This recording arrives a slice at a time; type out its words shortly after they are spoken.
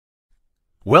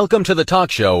Welcome to the talk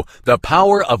show, The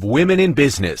Power of Women in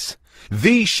Business,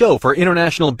 the show for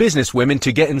international business women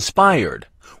to get inspired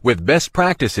with best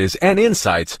practices and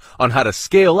insights on how to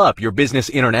scale up your business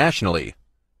internationally.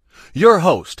 Your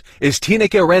host is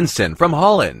Tineke Rensen from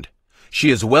Holland.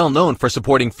 She is well known for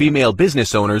supporting female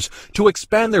business owners to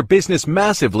expand their business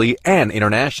massively and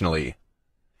internationally.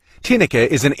 Tineke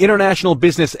is an international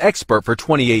business expert for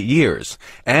 28 years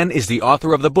and is the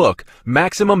author of the book,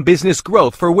 Maximum Business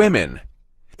Growth for Women.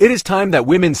 It is time that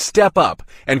women step up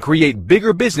and create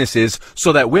bigger businesses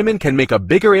so that women can make a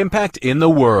bigger impact in the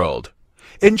world.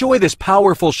 Enjoy this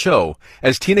powerful show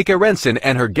as Tineke Rensen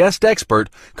and her guest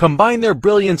expert combine their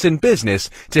brilliance in business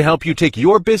to help you take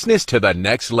your business to the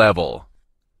next level.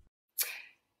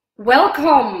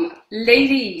 Welcome,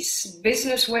 ladies,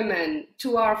 businesswomen,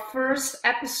 to our first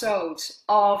episode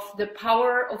of The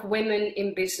Power of Women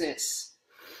in Business.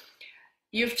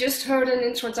 You've just heard an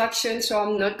introduction, so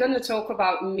I'm not going to talk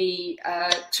about me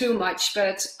too much,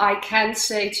 but I can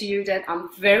say to you that I'm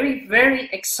very, very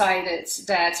excited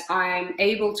that I'm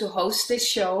able to host this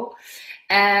show.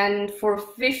 And for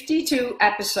 52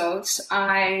 episodes,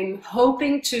 I'm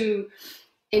hoping to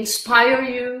inspire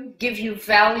you, give you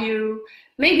value,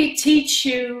 maybe teach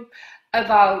you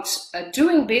about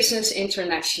doing business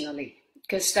internationally.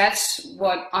 Because that's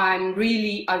what I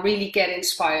really get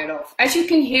inspired of. As you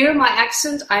can hear my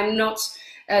accent, I'm not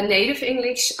native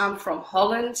English, I'm from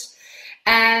Holland.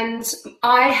 And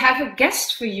I have a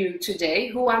guest for you today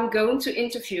who I'm going to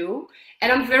interview.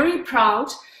 And I'm very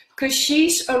proud because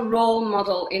she's a role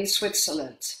model in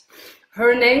Switzerland.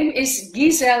 Her name is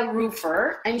Giselle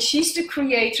Rufer and she's the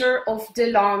creator of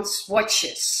Delfgauw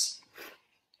watches.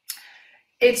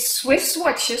 It's Swiss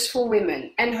watches for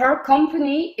women, and her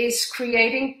company is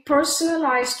creating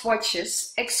personalized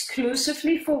watches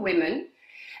exclusively for women,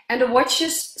 and the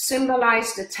watches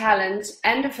symbolize the talent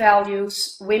and the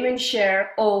values women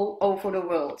share all over the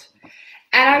world.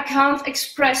 And I can't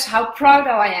express how proud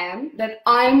I am that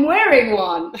I'm wearing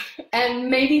one. And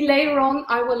maybe later on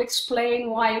I will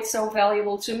explain why it's so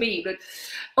valuable to me. But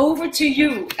over to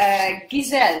you,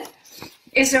 Giselle.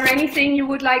 Is there anything you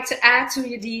would like to add to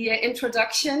the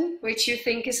introduction, which you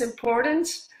think is important?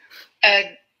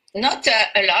 Not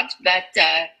a lot, but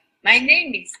my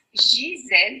name is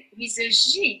Giselle with a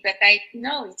G, but I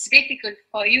know it's difficult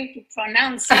for you to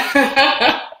pronounce it.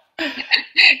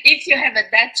 If you have a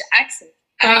Dutch accent,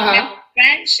 I have a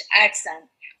French accent.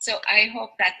 So I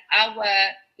hope that our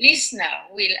listener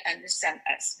will understand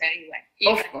us very well.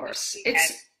 Of course.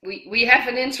 We have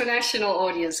an international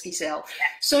audience, Giselle. Yeah.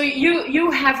 So you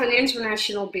have an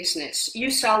international business. You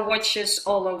sell watches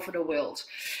all over the world.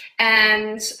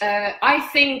 And I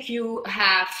think you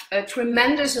have a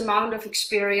tremendous amount of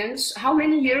experience. How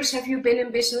many years have you been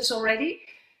in business already?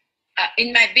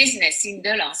 In my business in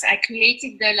Delfgauw, I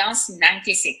created Delfgauw in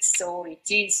 96. So it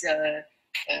is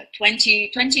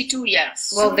 22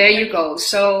 years. Well, there you go.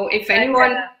 So if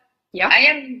anyone... yeah. I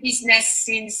am in business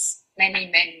since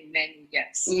many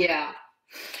years. Yeah.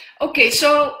 Okay,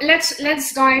 so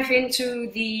let's dive into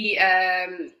the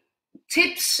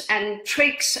tips and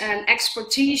tricks and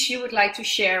expertise you would like to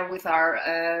share with our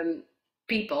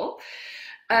people.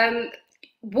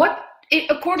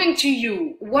 According to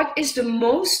you, what is the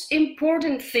most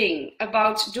important thing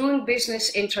about doing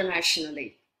business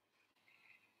internationally?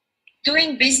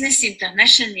 Doing business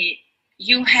internationally,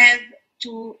 you have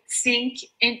to think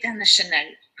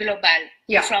international, global,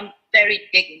 from very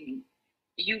beginning.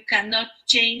 You cannot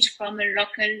change from a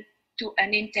local to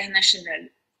an international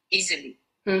easily.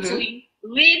 Mm-hmm. So you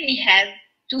really have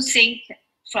to think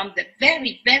from the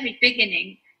very, very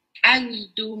beginning, I will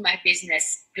do my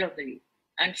business globally.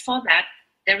 And for that,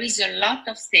 there is a lot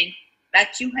of things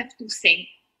that you have to think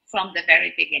from the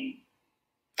very beginning.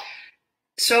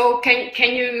 So can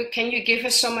you give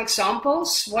us some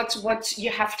examples? What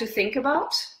you have to think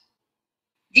about?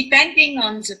 Depending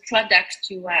on the product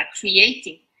you are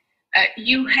creating,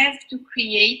 you have to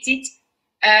create it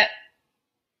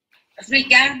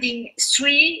regarding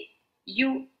three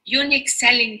unique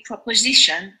selling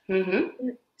proposition,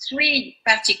 three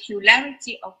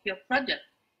particularity of your product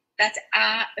that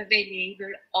are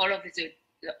available all over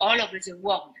the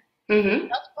world.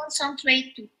 Not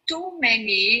concentrate to too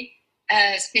many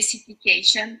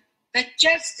specifications, but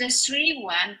just the three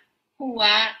ones who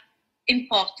are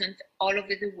important all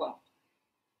over the world.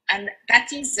 And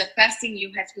that is the first thing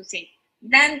you have to think.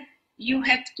 Then you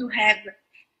have to have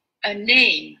a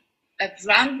name, a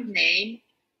brand name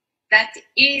that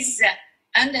is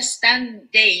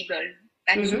understandable,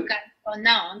 that you can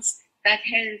pronounce, that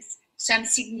has some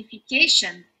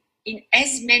signification in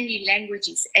as many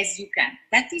languages as you can.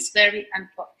 That is very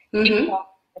important.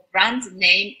 the brand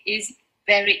name is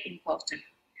very important.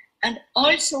 And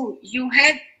also you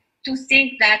have to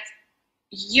think that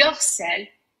yourself,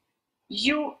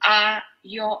 you are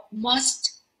your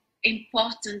most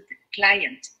important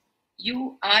client.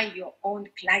 You are your own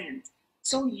client.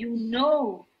 So you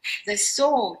know the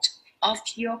sort of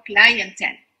your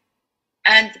clientele.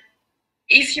 And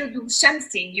if you do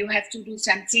something, you have to do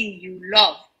something you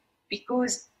love,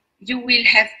 because you will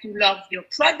have to love your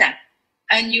product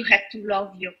and you have to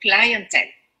love your clientele.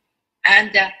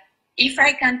 And if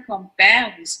I can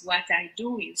compare with what I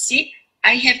do, you see,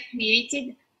 I have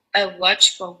created a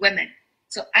watch for women.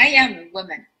 So I am a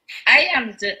woman. I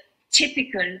am the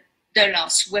typical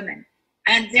Delfgauw woman.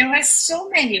 And there are so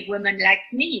many women like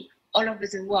me all over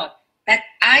the world that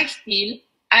I feel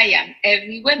I am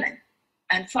every woman.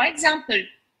 And for example,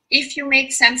 if you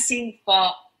make something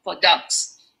for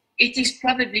dogs, it is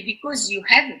probably because you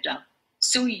have a dog.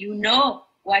 So you know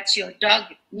what your dog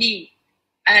needs.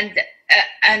 And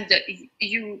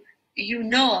you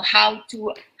know how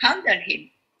to handle him.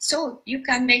 So you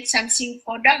can make something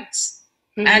for dogs.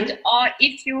 Mm-hmm. And or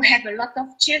if you have a lot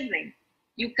of children,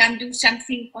 you can do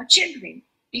something for children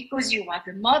because you are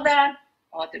the mother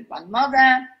or the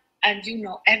grandmother and you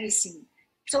know everything.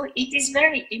 So it is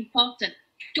very important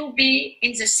to be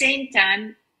in the same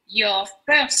time your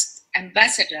first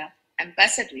ambassador,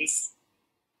 ambassadress,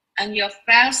 and your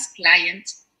first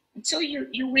client. And so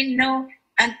you will know,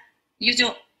 and you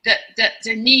know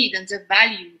the need and the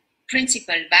value,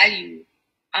 principal value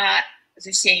are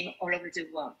the same all over the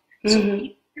world. Mm-hmm.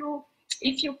 So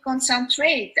if you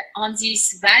concentrate on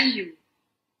this value,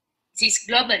 this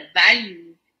global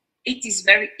value, it is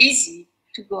very easy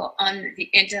to go on the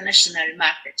international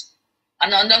market.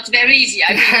 No, not very easy.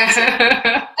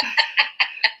 I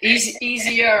mean,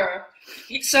 easier.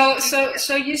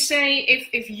 So you say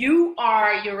if you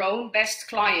are your own best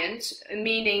client,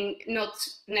 meaning not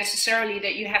necessarily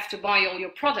that you have to buy all your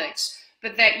products,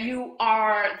 but that you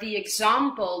are the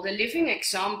example, the living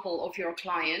example of your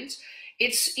client,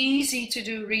 it's easy to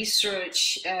do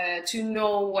research, to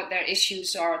know what their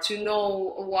issues are, to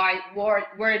know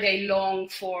where they long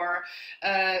for,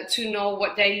 to know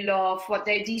what they love, what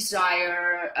they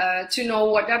desire, to know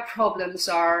what their problems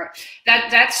are.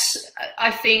 That's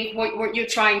I think what you're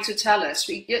trying to tell us.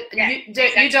 You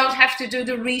don't have to do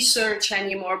the research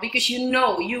anymore because you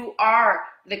know you are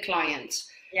the client.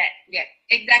 Yeah,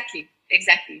 exactly.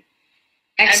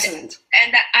 Excellent.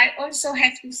 And I also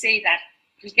have to say that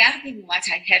regarding what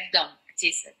I have done,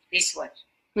 this watch,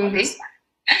 or this one,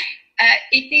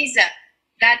 it is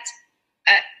that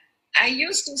I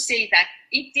used to say that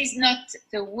it is not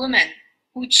the woman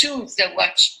who chooses the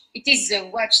watch, it is the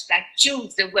watch that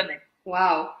chooses the woman.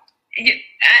 Wow.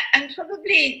 And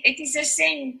probably it is the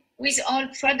same with all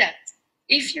products.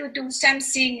 If you do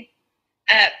something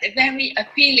very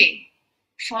appealing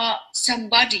for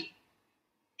somebody,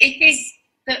 it is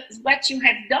what you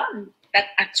have done that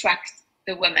attracts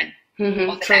the woman.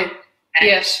 Mm-hmm, true.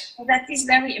 Yes. So that is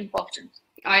very important.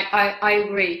 I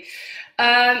agree.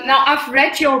 Now, I've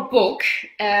read your book.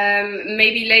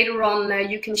 Maybe later on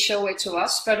you can show it to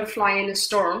us, Butterfly in the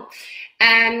Storm.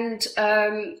 And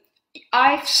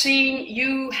I've seen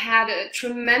you had a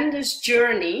tremendous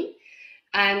journey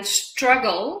and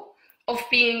struggle of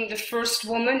being the first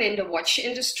woman in the watch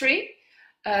industry,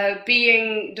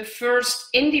 being the first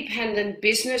independent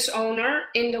business owner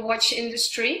in the watch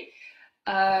industry,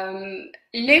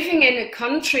 living in a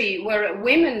country where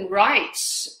women's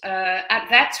rights at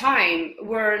that time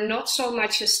were not so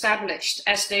much established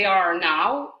as they are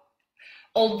now,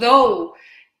 although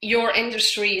your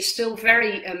industry is still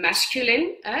very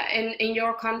masculine in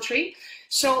your country.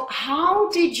 So how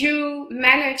did you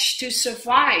manage to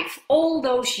survive all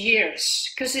those years?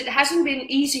 Because it hasn't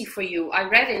been easy for you. I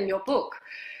read in your book.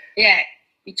 Yeah,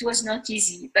 it was not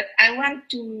easy, but I want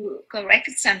to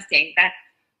correct something, that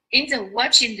in the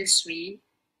watch industry,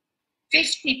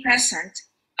 50%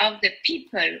 of the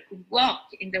people who work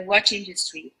in the watch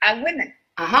industry are women.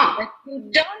 Uh-huh. But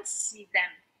you don't see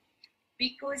them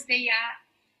because they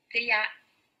are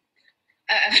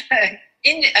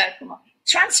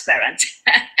transparent.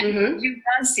 Mm-hmm. You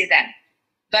don't see them.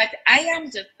 But I am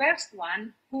the first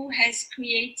one who has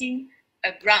creating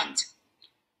a brand,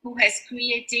 who has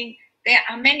creating, there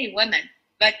are many women,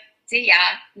 but they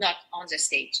are not on the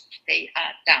stage. They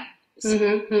are down.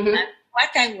 Mm-hmm, mm-hmm. And what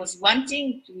I was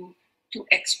wanting to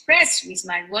express with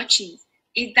my watches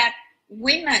is that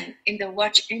women in the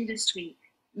watch industry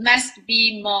must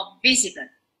be more visible.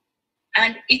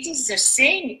 And it is the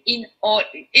same in all,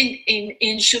 in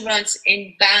insurance,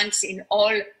 in banks, in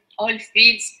all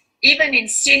fields, even in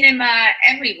cinema,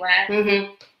 everywhere.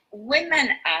 Mm-hmm. Women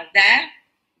are there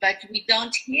but we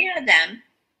don't hear them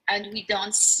and we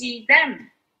don't see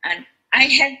them. And I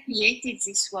have created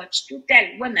this watch to tell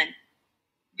women,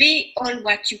 be all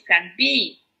what you can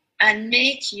be and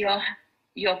make your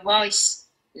voice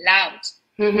loud.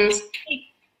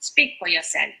 Speak for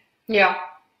yourself. Yeah.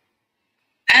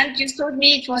 And you told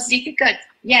me it was difficult.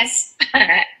 Yes,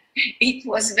 it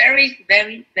was very,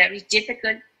 very, very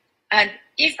difficult. And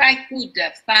if I could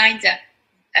find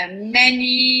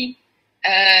many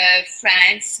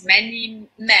friends, many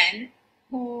men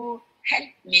who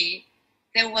helped me,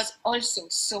 there was also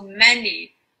so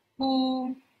many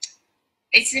who,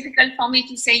 it's difficult for me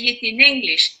to say it in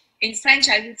English. In French,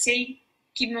 I would say,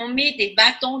 qui m'ont mis des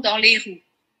bâtons dans les roues.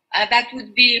 That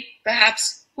would be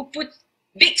perhaps who put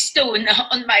big stone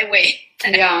on my way.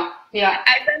 Yeah, yeah.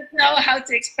 I don't know how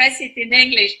to express it in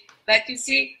English, but you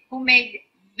see, who made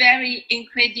very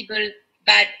incredible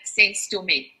bad things to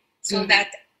me. So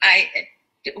that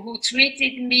who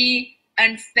treated me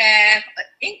unfair,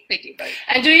 incredible.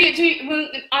 And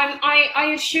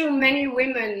I assume many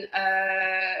women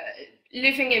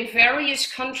living in various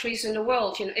countries in the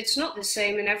world, you know, it's not the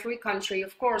same in every country,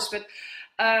 of course, but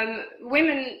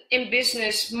women in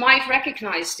business might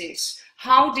recognize this.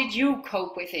 How did you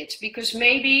cope with it? Because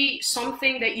maybe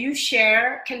something that you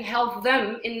share can help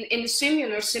them in a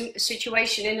similar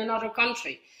situation in another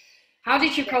country. How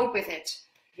did you cope with it?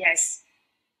 Yes,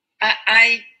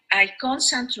 I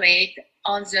concentrate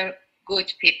on the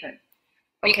good people.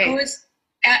 Okay. Because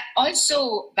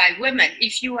also by women,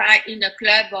 if you are in a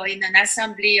club or in an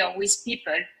assembly or with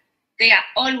people, there are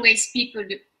always people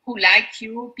who like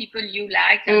you, people you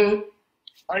like, and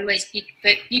always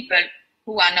people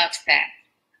who are not fair.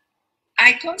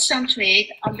 I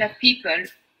concentrate on the people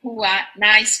who are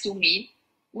nice to me,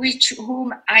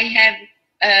 whom I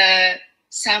have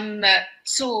some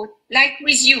thought, like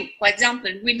with you, for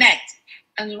example, we met,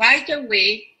 and right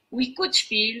away we could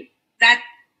feel that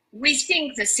we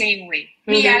think the same way.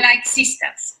 We are like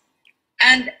sisters.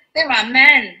 And there are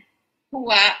men who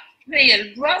are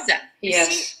real brothers.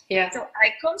 Yes, yeah. So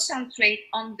I concentrate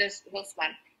on those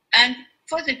one. And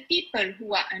for the people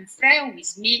who are unfair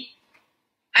with me,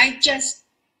 I just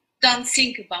don't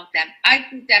think about them. I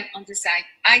put them on the side.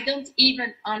 I don't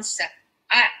even answer.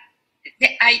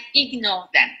 I ignore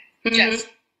them. Just.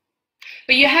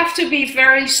 But you have to be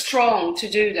very strong to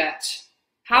do that.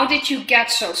 How did you get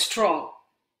so strong?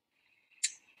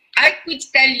 I could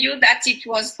tell you that it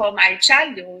was for my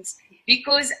childhood,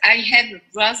 because I have a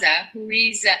brother who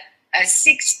is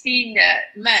 16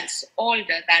 months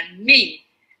older than me,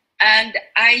 and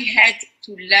I had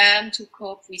to learn to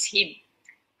cope with him.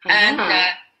 And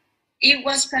he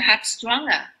was perhaps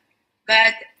stronger,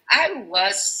 but I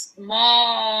was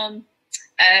more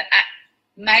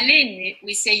malin,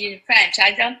 we say in French,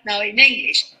 I don't know in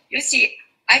English. You see,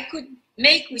 I could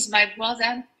make with my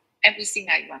brother everything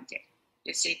I wanted,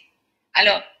 you see.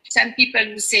 Alors, some people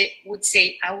would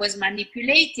say I was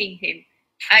manipulating him.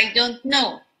 I don't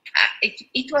know.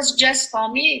 It was just for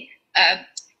me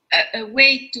a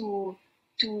way to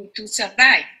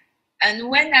survive. And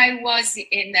when I was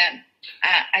in,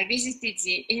 I visited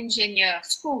the engineer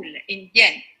school in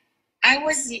Vienna, I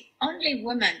was the only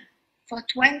woman for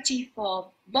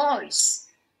 24 boys.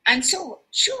 And so,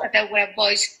 sure, there were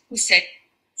boys who said,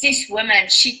 this woman,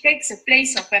 she takes the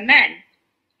place of a man.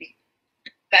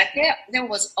 But there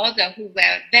was others who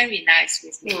were very nice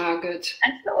with me. Oh, good.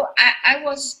 And so I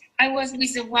was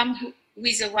with the one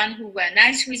who were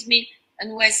nice with me.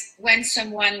 And when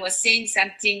someone was saying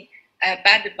something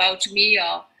bad about me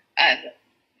or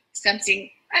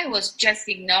something, I was just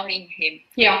ignoring him.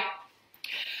 Yeah.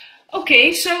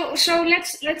 Okay, so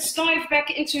let's dive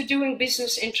back into doing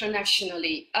business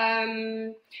internationally.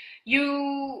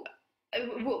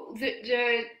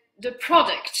 The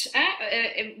product.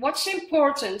 What's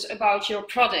important about your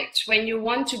product when you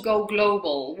want to go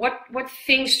global? What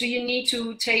things do you need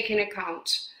to take in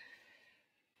account?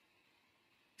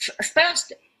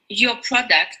 First, your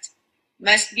product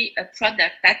must be a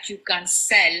product that you can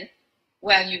sell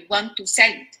where you want to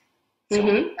sell it. So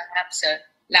perhaps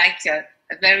like a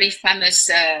very famous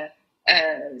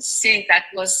thing that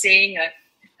was saying,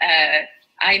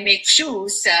 I make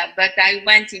shoes, but I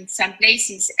went in some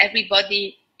places,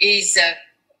 everybody is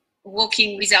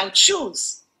walking without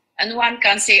shoes. And one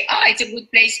can say, oh, it's a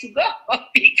good place to go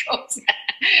because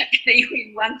they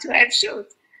will want to have shoes.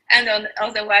 And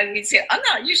otherwise we say, oh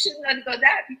no, you should not go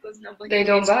there because nobody. They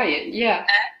don't buy it, yeah.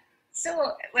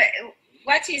 So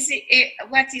what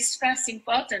is first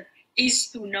important is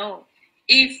to know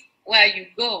if where you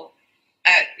go,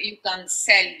 you can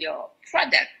sell your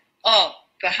product, or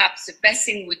perhaps the best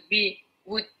thing would be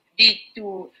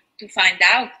to find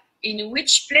out in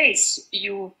which place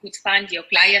you could find your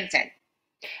clientele.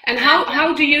 And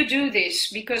how do you do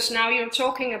this? Because now you're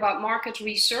talking about market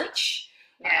research.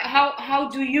 Yeah. How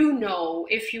do you know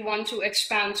if you want to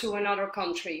expand to another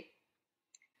country?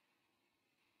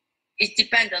 It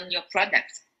depends on your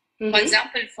product. Mm-hmm. For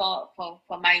example,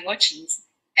 for my watches,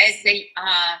 as they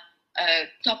are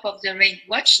top of the range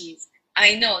watches,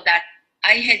 I know that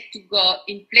I had to go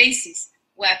in places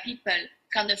where people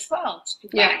can afford to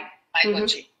buy my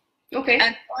watches. Okay.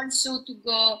 And also to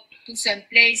go to some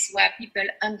place where people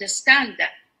understand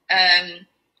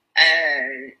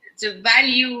the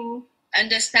value,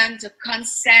 understand the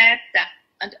concept,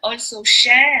 and also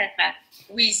share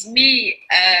with me,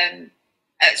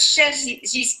 share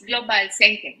this global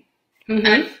thinking. Mm-hmm.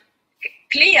 And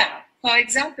clear, for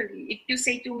example, if you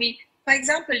say to me, for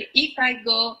example, if I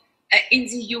go in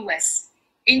the US,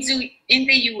 in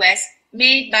the US,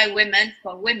 made by women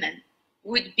for women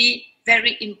would be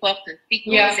very important,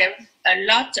 because there is a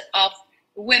lot of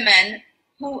women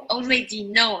who already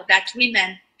know that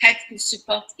women have to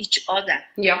support each other.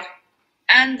 Yeah.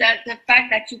 And the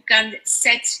fact that you can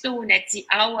set stone at the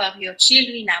hour your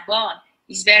children are born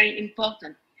is very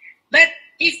important. But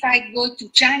if I go to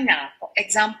China, for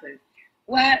example,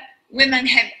 where women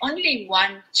have only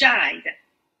one child,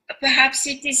 perhaps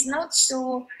it is not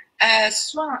so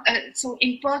so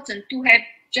important to have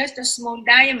just a small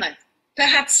diamond.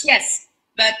 Perhaps yes,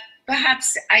 but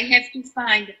perhaps I have to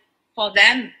find for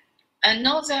them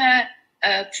another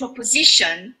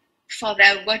proposition for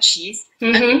their watches,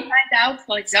 and to find out,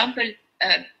 for example,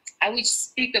 I will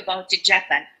speak about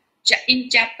Japan. In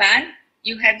Japan,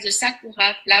 you have the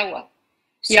sakura flower.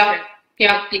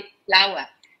 Flower.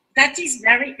 That is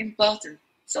very important.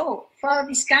 So for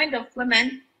this kind of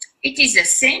women, it is the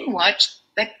same watch,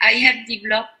 but I have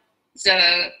developed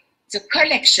the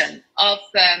collection of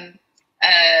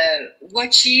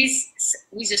watches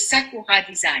with a sakura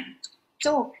design.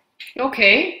 So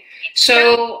okay,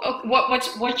 so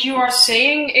what you are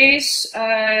saying is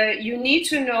you need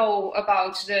to know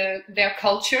about their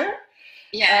culture,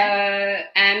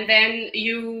 and then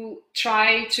you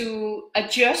try to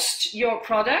adjust your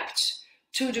product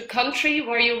to the country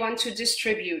where you want to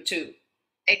distribute to.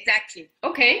 Exactly.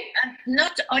 Okay. And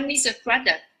not only the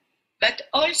product, but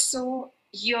also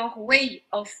your way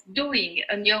of doing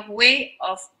and your way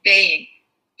of paying.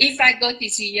 If I go to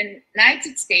the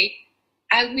United States,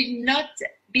 I will not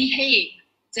behave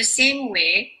the same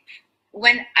way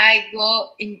when I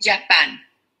go in Japan.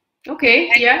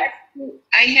 Okay,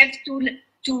 I have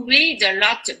to read a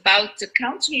lot about the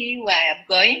country where I'm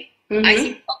going. I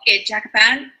think, okay,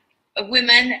 Japan,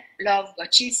 women love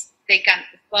watches. They can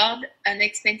afford an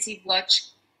expensive watch.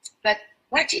 But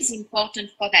what is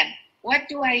important for them? What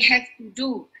do I have to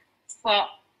do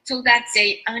so that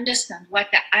they understand what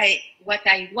I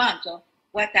want, or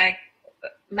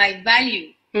my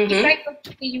value? If I go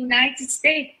to the United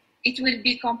States, it will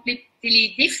be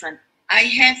completely different. I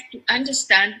have to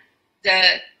understand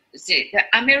the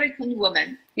American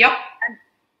woman. Yep.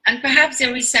 And perhaps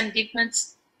there is some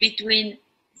difference between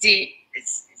the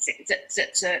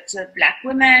black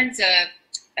women,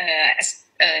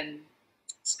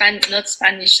 not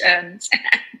Spanish,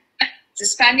 the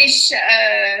Spanish.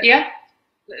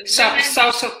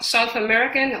 South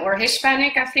American or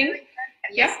Hispanic, I think.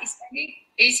 Yes,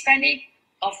 Hispanic,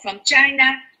 or from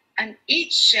China, and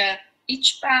each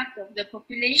part of the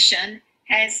population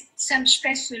has some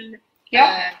special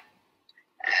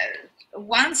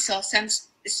wants or some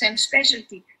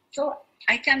specialty. So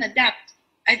I can adapt.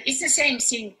 And it's the same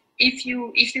thing. If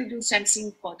you do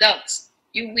something for dogs,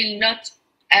 you will not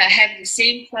have the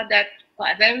same product for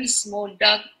a very small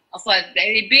dog or for a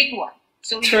very big one.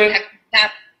 So you have to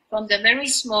adapt from the very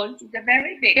small to the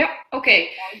very big. Yeah.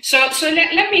 Okay. So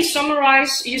let me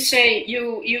summarize. You say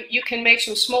you can make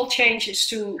some small changes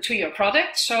to your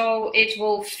product so it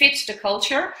will fit the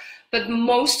culture. But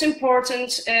most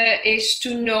important is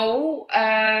to know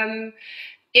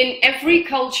in every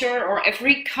culture or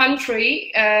every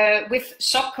country with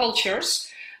subcultures,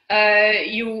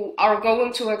 you are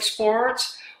going to export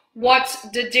what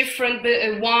the different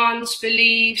wants,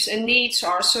 beliefs, and needs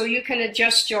are, so you can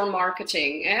adjust your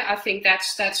marketing. I think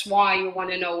that's why you want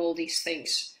to know all these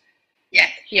things. Yeah.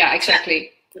 Yeah,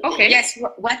 exactly. Okay. Yes,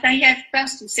 what I have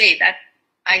first to say that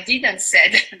I didn't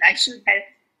said, and I should have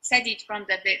said it from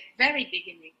the very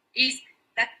beginning, is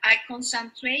that I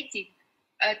concentrated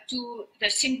to the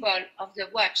symbol of the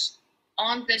watch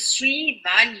on the three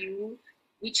values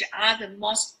which are the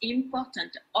most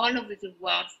important all over the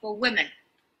world for women.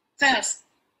 First,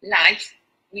 life.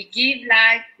 We give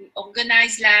life, we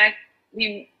organize life,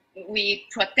 we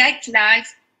protect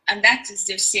life, and that is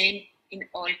the same in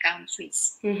all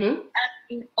countries. Mm-hmm.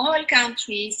 In all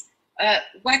countries,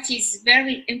 what is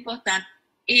very important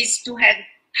is to have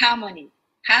harmony.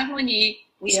 Harmony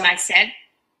with myself,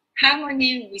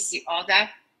 harmony with the other,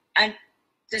 and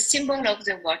the symbol of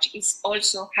the watch is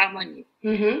also harmony.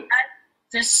 Mm-hmm. And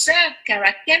the third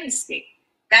characteristic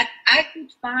that I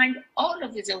could find all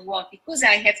over the world, because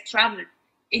I have traveled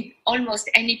in almost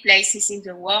any places in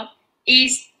the world,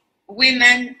 is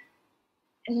women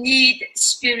need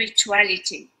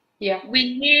spirituality. Yeah.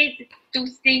 We need to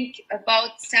think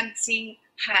about something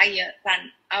higher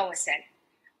than ourselves.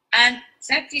 And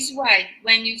that is why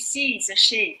when you see the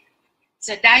shape,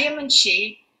 the diamond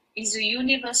shape is a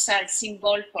universal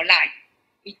symbol for life.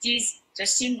 It is the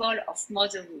symbol of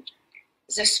motherhood.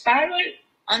 The spiral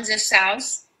on the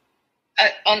south,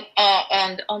 on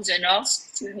the north,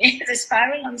 excuse me, the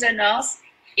spiral on the north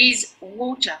is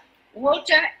water.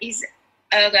 Water is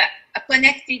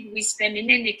connected with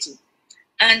femininity.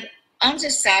 And on the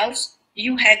south,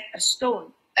 you have a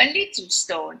stone, a little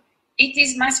stone. It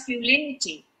is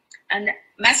masculinity. And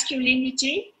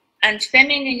masculinity and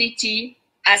femininity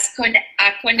are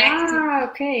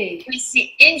connected with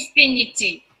the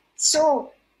infinity.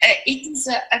 So it is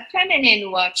a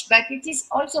feminine watch, but it is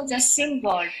also the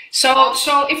symbol. So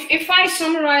if I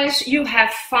summarize, you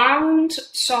have found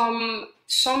some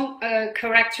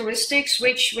characteristics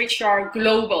which are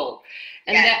global,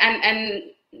 and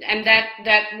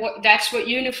that's what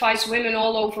unifies women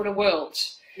all over the world.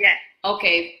 Yeah.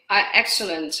 Okay,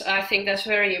 excellent. I think that's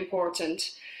very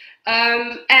important.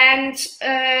 I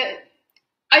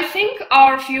think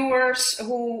our viewers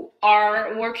who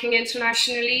are working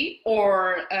internationally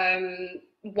or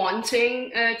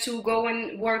wanting to go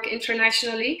and work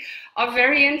internationally are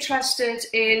very interested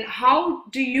in how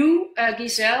do you,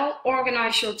 Giselle,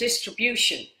 organize your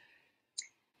distribution?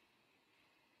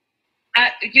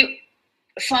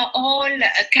 For all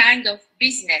kind of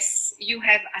business, you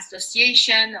have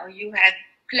association, or you have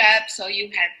clubs, or you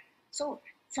have. So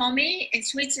for me in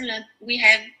Switzerland, we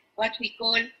have what we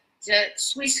call the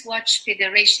Swiss Watch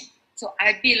Federation. So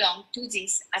I belong to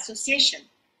this association.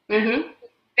 Mm-hmm.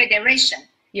 Federation.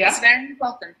 Yeah. It's very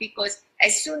important because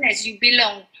as soon as you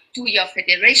belong to your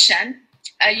federation,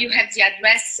 you have the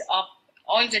address of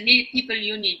all the people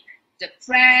you need, the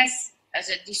press,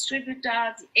 the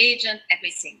distributor, the agent,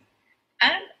 everything.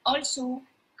 And also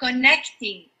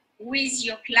connecting with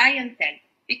your clientele,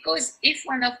 because if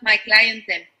one of my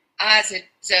clientele are the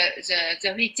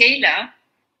retailer,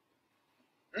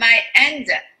 my end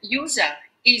user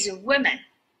is a woman.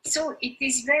 So it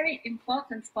is very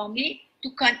important for me to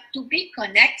be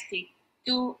connected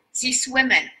to these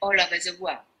women all over the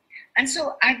world. And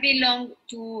so I belong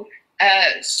to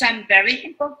some very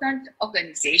important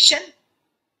organizations,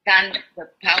 than the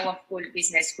Powerful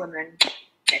Businesswomen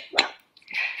Network,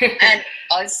 and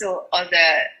also other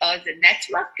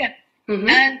network. Mm-hmm.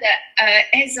 And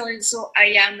as also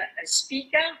I am a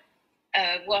speaker,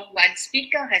 worldwide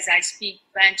speaker, as I speak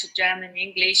French, German,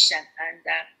 English, and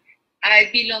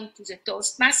I belong to the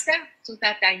Toastmaster, so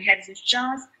that I have the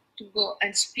chance to go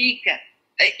and speak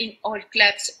in all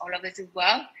clubs all over the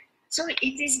world. So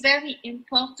it is very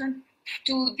important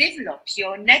to develop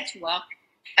your network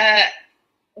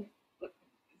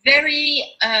very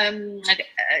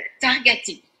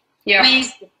targeted,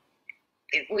 with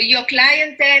your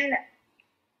clientele,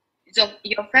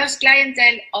 your first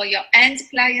clientele or your end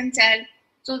clientele,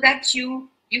 so that you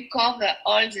cover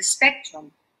all the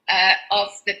spectrum of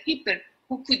the people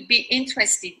who could be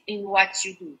interested in what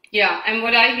you do. Yeah, and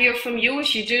what I hear from you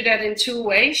is you do that in two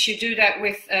ways. You do that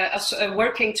with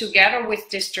working together with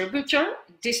distributors,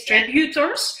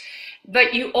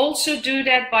 but you also do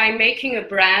that by making a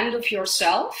brand of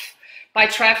yourself, by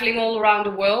traveling all around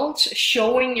the world,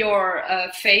 showing your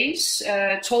face,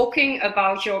 talking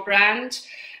about your brand,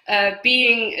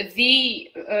 being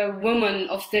the woman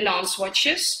of the Lance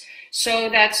watches, so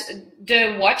that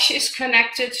the watch is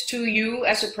connected to you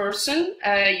as a person.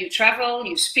 You travel,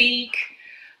 you speak,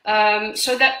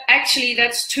 so that actually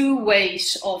that's two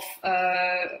ways of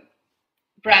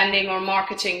branding or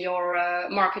marketing your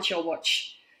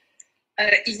watch.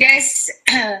 Yes,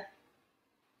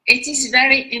 it is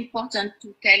very important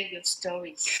to tell your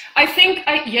stories. I think,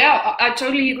 I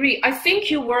totally agree. I think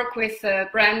you work with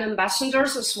brand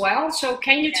ambassadors as well. So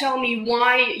can you tell me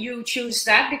why you choose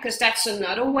that? Because that's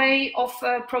another way of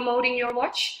promoting your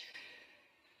watch.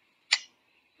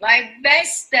 My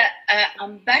best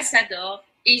ambassador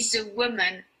is a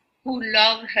woman who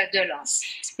loves her Delance.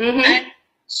 Mm-hmm. And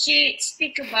she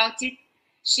speaks about it,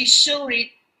 she shows it,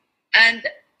 and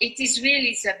it is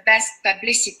really the best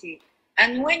publicity.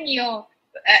 And when you're,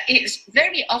 it's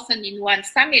very often in one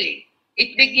family,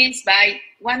 It begins by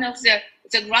one of the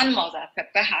grandmother,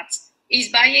 perhaps, is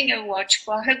buying a watch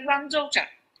for her granddaughter.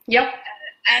 Yep.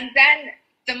 And then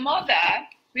the mother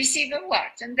receives a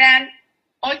watch, and then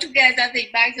all together they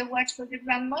buy the watch for the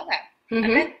grandmother. And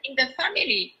then in the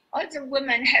family, all the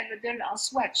women have the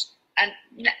last watch. And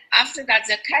after that,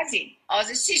 the cousin or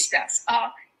the sisters.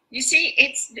 Or you see,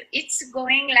 it's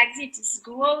going like this. It's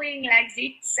growing like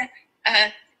this.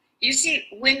 You see,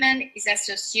 women is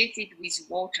associated with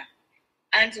water,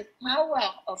 and the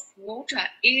power of water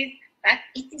is that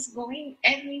it is going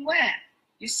everywhere.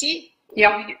 You see,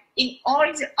 in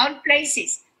all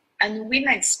places, and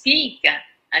women speak,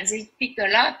 and they speak a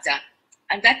lot.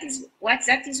 And that is why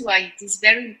it is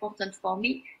very important for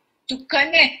me to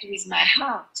connect with my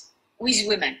heart with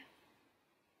women.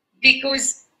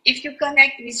 Because if you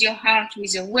connect with your heart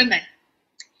with a woman,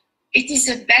 it is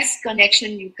the best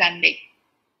connection you can make.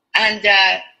 And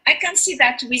I can see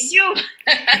that with you.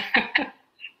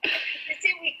 You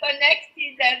see, we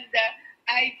connected, and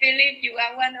I believe you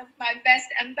are one of my best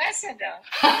ambassadors.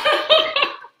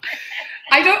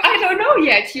 I don't know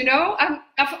yet, you know.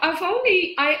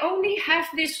 I only have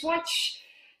this watch,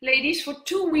 ladies, for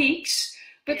 2 weeks,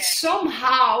 but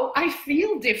somehow I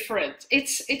feel different.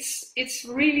 It's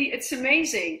really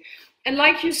amazing. And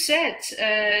like you said,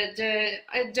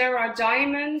 there are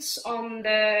diamonds on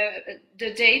the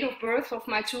date of birth of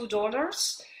my 2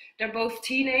 daughters. They're both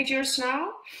teenagers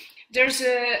now. There's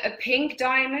a pink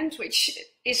diamond, which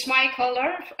is my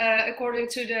color, according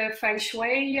to the Feng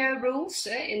Shui rules.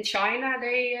 In China,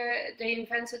 they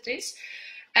invented this.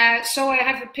 So I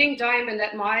have a pink diamond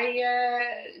at my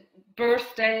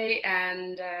birthday,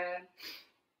 and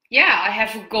yeah, I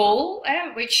have a goal,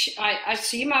 which I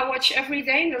see my watch every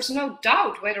day, and there's no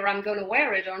doubt whether I'm going to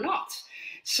wear it or not.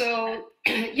 So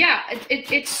yeah,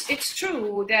 it's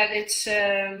true that it's.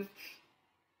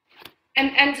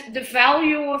 And the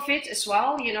value of it as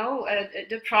well, you know,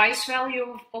 the price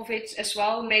value of it as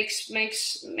well makes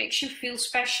you feel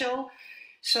special.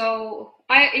 So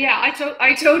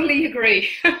I totally agree.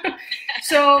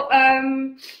 So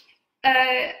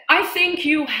I think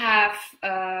you have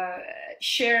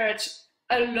shared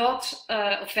a lot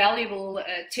of valuable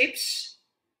tips.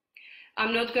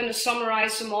 I'm not going to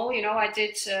summarize them all. You know, I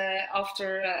did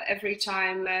after every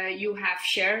time you have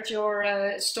shared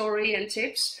your story and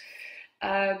tips.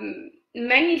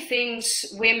 Many things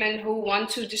women who want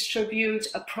to distribute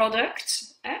a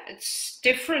product, it's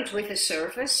different with a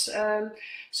service,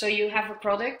 so you have a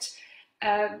product,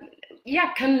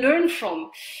 can learn from.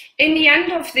 In the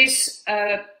end of this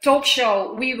talk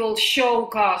show, we will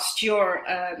showcast your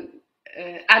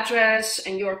address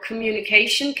and your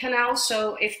communication canal,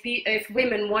 so if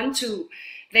women want to,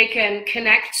 they can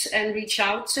connect and reach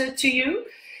out to you.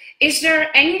 Is there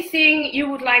anything you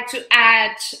would like to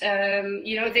add?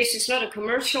 You know, this is not a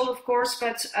commercial, of course,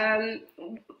 but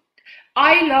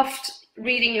I loved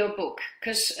reading your book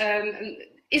because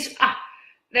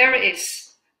there it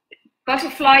is,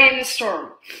 Butterfly in the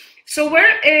Storm. So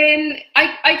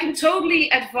I can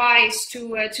totally advise to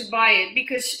buy it,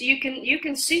 because you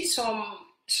can see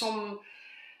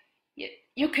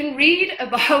you can read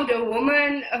about a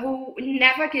woman who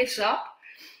never gives up,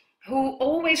 who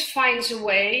always finds a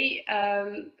way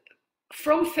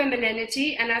from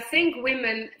femininity. And I think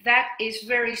women, that is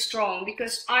very strong,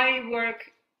 because I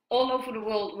work all over the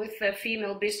world with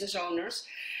female business owners,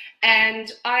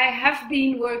 and I have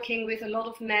been working with a lot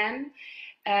of men,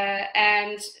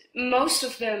 and most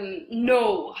of them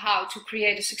know how to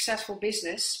create a successful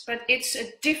business, but it's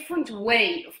a different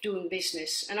way of doing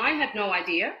business, and I had no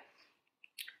idea,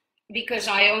 because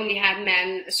I only had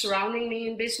men surrounding me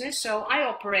in business, so I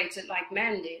operated like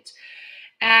men did.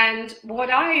 And what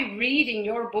I read in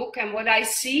your book and what I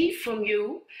see from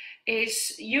you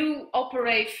is you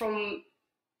operate from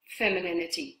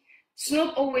femininity. It's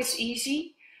not always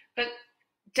easy, but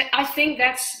I think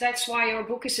that's why your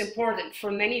book is important for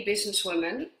many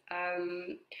businesswomen.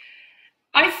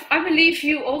 I believe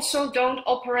you also don't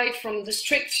operate from the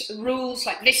strict rules,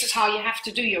 like this is how you have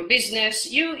to do your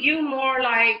business. You more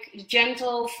like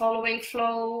gentle, following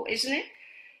flow, isn't it?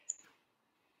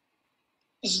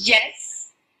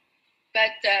 Yes,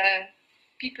 but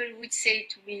people would say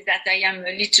to me that I am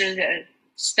a little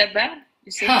stubborn.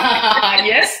 You see?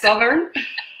 Yes, stubborn.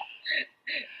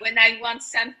 When I want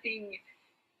something,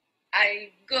 I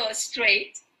go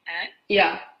straight.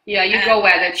 Yeah, you go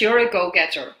at it. You're a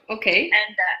go-getter. Okay.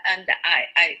 And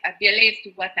I believe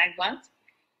to what I want.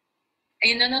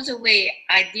 In another way,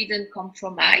 I didn't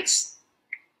compromise,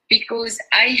 because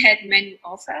I had many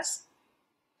offers.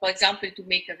 For example, to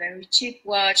make a very cheap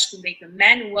watch, to make a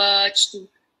man watch, to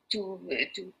to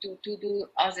do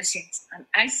other things. And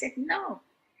I said, no,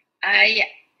 I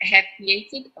have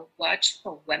created a watch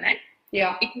for women.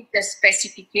 Yeah. It is the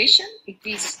specification. It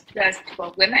is just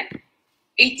for women.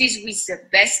 It is with the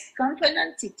best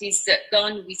component. It is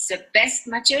done with the best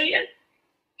material.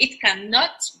 It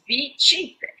cannot be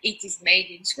cheap. It is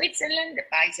made in Switzerland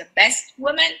by the best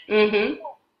women. Mm-hmm.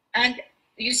 And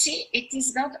you see, it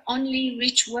is not only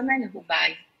rich women who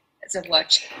buy the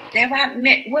watch. There are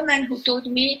women who told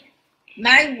me,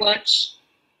 my watch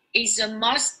is the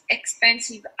most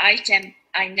expensive item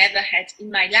I never had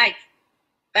in my life.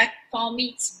 But for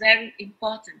me, it's very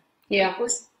important. Yeah.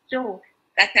 Because it shows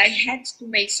that I had to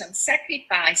make some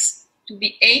sacrifice to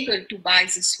be able to buy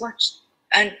this watch.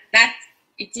 And that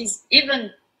it is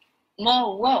even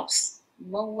more worth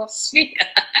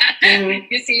Mm-hmm.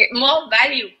 You see, more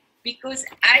value, because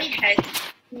I had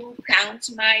to count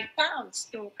my pounds,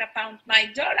 to count my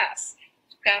dollars,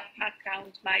 to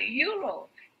count my euro,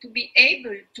 to be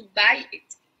able to buy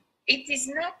it. It is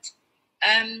not,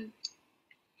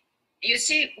 you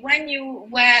see, when you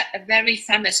wear a very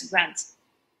famous brand,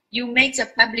 you make the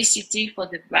publicity for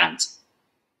the brand.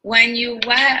 When you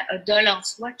wear a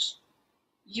dollar's watch,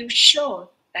 you show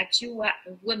that you are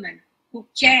a woman who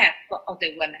care for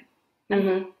other women,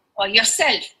 Mm-hmm. for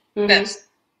yourself Mm-hmm. first,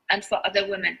 and for other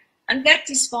women. And that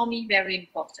is for me very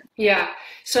important. Yeah.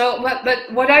 So,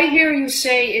 but what I hear you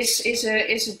say is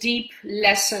a deep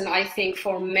lesson, I think,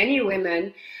 for many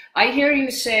women. I hear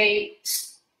you say,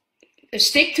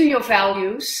 stick to your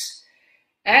values,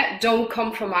 don't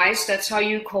compromise. That's how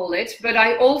you call it. But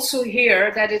I also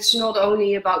hear that it's not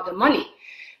only about the money,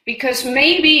 because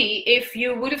maybe if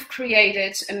you would have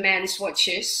created a men's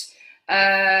watches,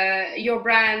 your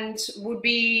brand would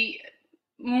be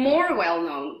more well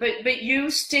known, but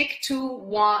you stick to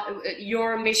what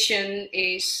your mission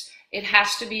is. It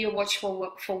has to be a watch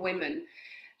for women,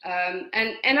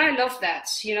 and I love that.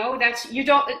 You know, that you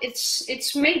don't.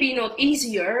 It's maybe not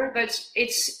easier, but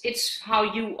it's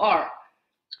how you are.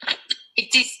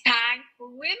 It is time for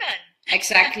women.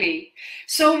 Exactly.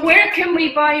 So where can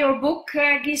we buy your book,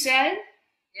 Giselle?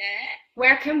 Yeah.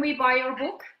 Where can we buy your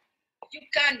book? You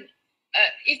can,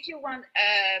 if you want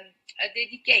a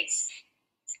dedication,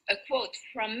 a quote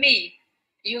from me,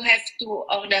 you have to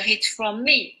order it from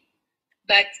me.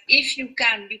 But if you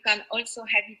can also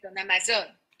have it on Amazon.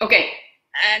 Okay.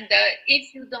 And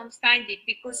if you don't find it,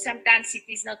 because sometimes it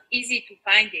is not easy to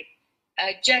find it,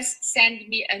 just send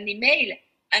me an email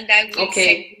and I will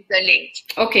send you the link.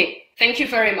 Okay, thank you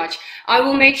very much. I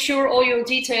will make sure all your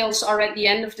details are at the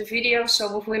end of the video,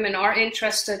 so if women are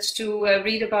interested to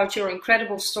read about your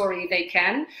incredible story, they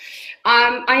can.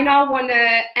 I now want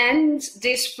to end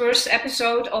this first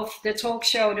episode of the talk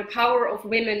show, The Power of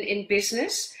Women in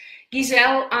Business.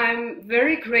 Giselle, I'm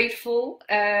very grateful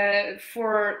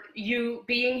for you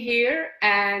being here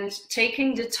and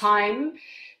taking the time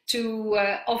to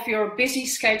of your busy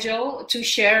schedule to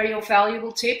share your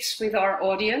valuable tips with our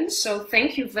audience. So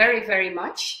thank you very, very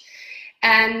much.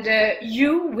 And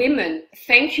you women,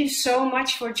 thank you so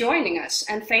much for joining us,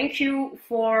 and thank you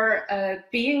for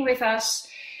being with us.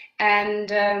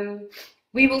 And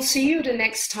we will see you the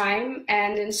next time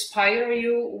and inspire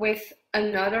you with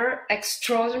another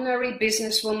extraordinary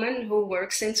businesswoman who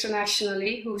works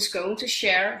internationally, who's going to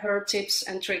share her tips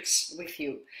and tricks with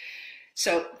you.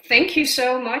 So thank you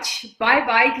so much. Bye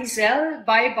bye, Giselle.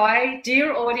 Bye bye,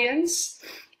 dear audience.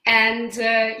 And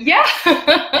yeah,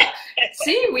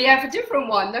 see, we have a different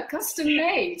one, a custom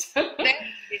made.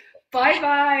 Bye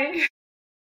bye.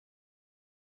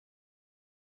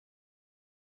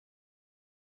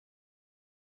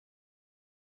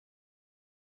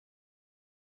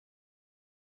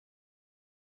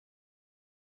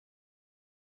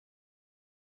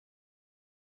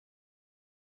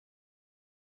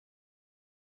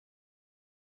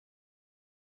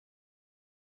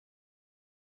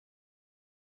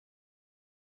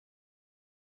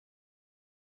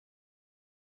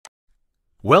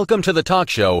 Welcome to the talk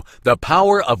show, The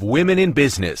Power of Women in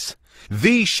Business,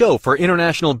 the show for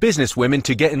international businesswomen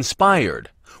to get inspired,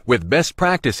 with best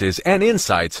practices and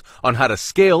insights on how to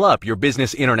scale up your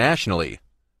business internationally.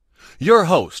 Your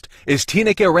host is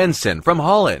Tineke Rensen from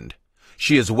Holland.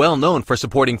 She is well known for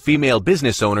supporting female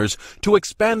business owners to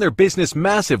expand their business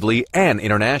massively and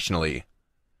internationally.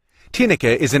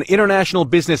 Tineke is an international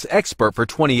business expert for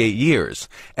 28 years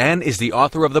and is the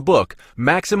author of the book,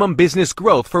 Maximum Business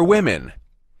Growth for Women.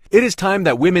 It is time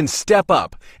that women step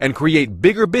up and create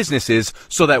bigger businesses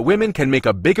so that women can make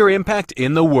a bigger impact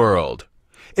in the world.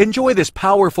 Enjoy this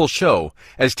powerful show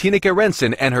as Tineke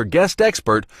Rensen and her guest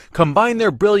expert combine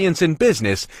their brilliance in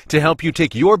business to help you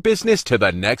take your business to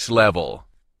the next level.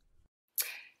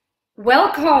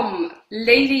 Welcome,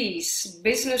 ladies,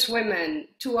 businesswomen,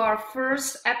 to our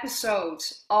first episode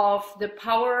of The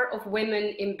Power of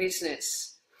Women in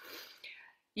Business.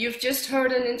 You've just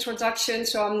heard an introduction,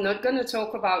 so I'm not going to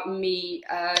talk about me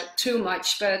too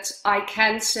much, but I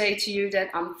can say to you that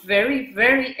I'm very,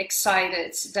 very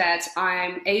excited that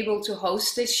I'm able to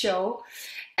host this show.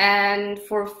 And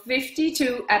for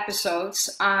 52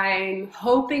 episodes, I'm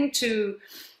hoping to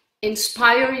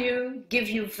inspire you, give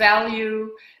you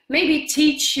value, maybe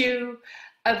teach you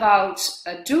about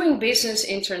doing business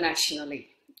internationally,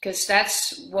 because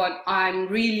that's what I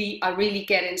really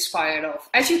get inspired of.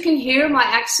 As you can hear my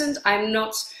accent, I'm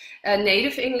not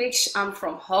native English, I'm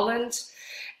from Holland.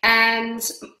 And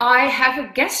I have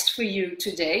a guest for you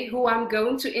today who I'm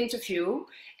going to interview.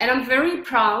 And I'm very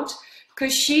proud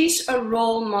because she's a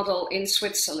role model in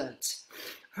Switzerland.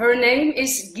 Her name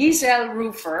is Giselle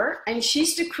Rufer, and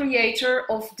she's the creator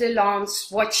of Delance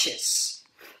watches.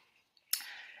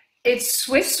 It's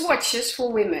Swiss watches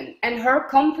for women, and her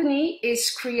company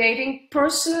is creating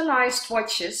personalized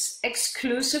watches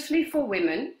exclusively for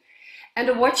women, and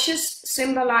the watches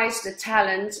symbolize the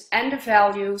talent and the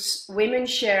values women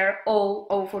share all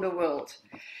over the world.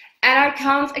 And I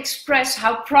can't express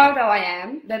how proud I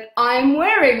am that I'm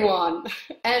wearing one.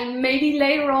 And maybe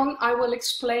later on I will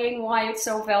explain why it's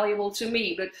so valuable to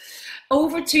me. But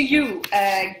over to you,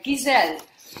 Giselle.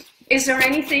 Is there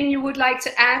anything you would like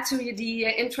to add to the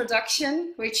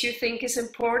introduction, which you think is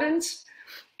important?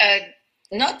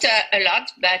 Not a lot,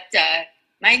 but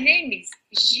my name is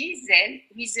Giselle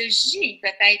with a G,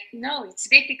 but I know it's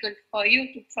difficult for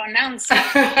you to pronounce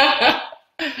it.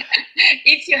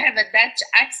 If you have a Dutch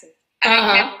accent,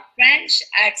 I have a French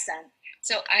accent.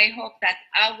 So I hope that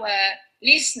our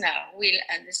listener will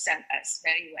understand us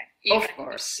very well. Of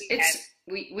course.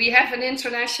 We have an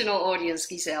international audience,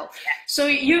 Giselle. Yeah. So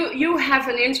you have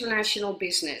an international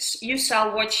business. You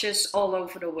sell watches all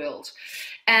over the world.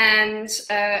 And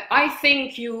I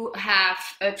think you have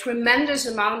a tremendous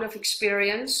amount of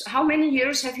experience. How many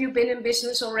years have you been in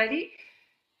business already?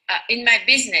 In my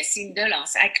business in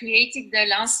Delance, I created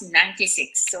Delance in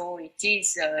 '96. So it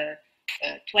is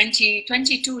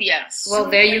 22 years. Well,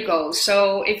 there you go.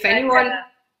 So if anyone...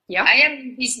 yeah, I am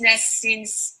in business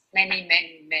since many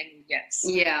years.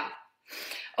 Yeah.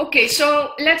 Okay,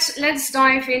 so let's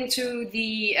dive into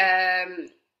the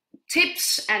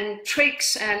tips and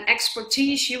tricks and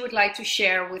expertise you would like to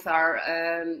share with our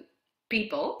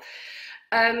people.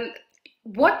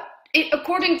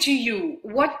 According to you,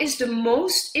 what is the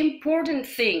most important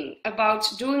thing about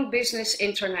doing business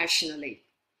internationally?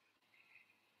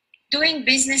 Doing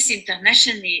business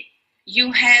internationally,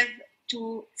 you have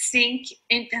to think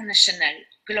international,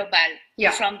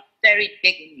 global, from very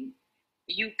beginning.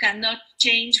 You cannot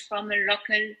change from a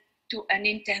local to an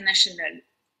international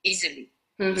easily.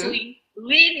 So you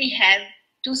really have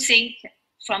to think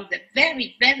from the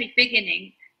very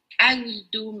beginning, I will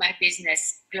do my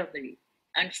business globally.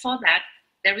 And for that,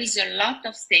 there is a lot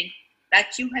of things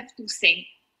that you have to think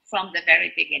from the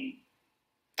very beginning.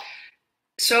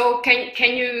 So can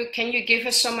you give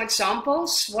us some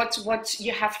examples? What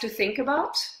you have to think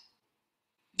about?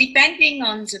 Depending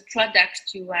on the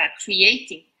product you are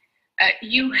creating,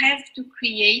 you have to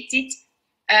create it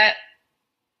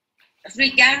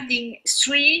regarding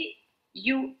three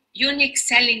unique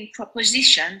selling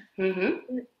proposition,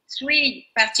 three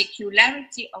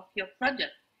particularity of your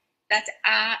product that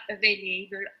are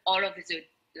available all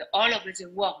over the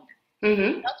world.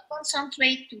 Not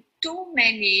concentrate to too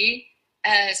many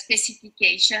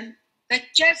specification, but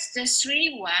just the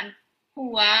three one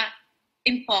who are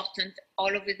important all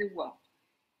over the world.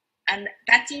 And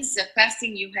that is the first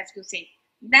thing you have to think.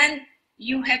 Then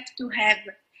you have to have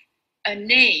a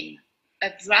name,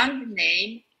 a brand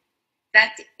name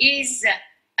that is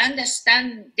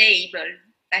understandable,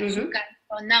 that you can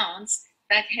pronounce,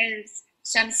 that has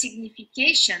some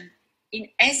signification in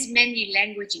as many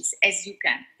languages as you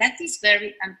can. That is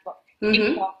very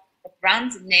important. The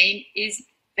brand name is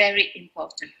very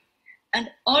important.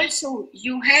 And also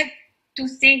you have to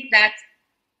think that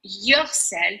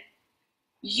yourself,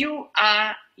 you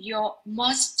are your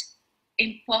most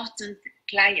important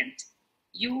client.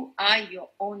 You are your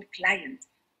own client.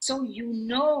 So you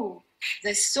know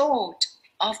the thought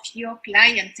of your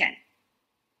clientele.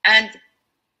 And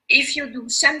if you do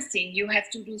something, you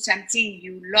have to do something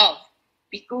you love,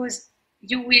 because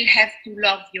you will have to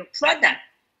love your product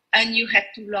and you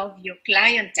have to love your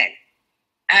clientele.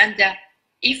 And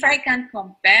if I can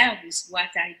compare with what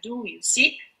I do, you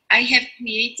see, I have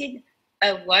created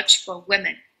a watch for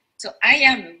women. So I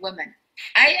am a woman.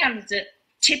 I am the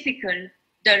typical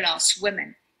Delance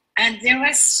woman. And there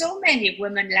are so many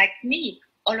women like me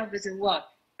all over the world,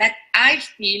 that I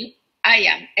feel I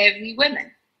am every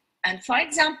woman. And for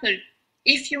example,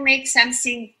 if you make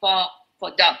something for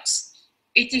dogs,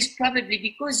 it is probably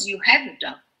because you have a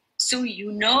dog. So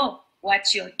you know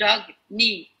what your dog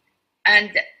needs,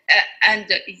 and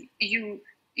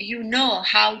you know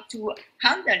how to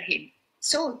handle him.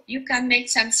 So you can make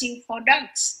something for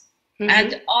dogs.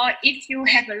 And or if you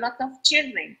have a lot of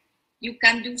children, you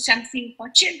can do something for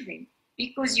children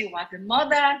because you are the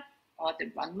mother or the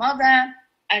grandmother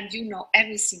and you know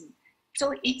everything.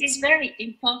 So it is very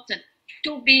important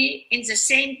to be in the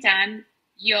same time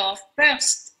your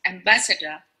first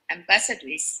ambassador,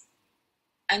 ambassadress,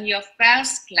 and your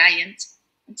first client.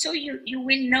 And so you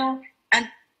will know, and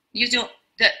you know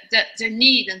the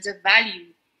need and the value,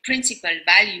 principal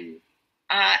value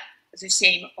are the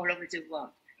same all over the world.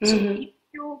 So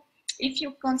if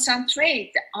you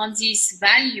concentrate on this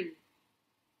value,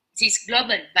 this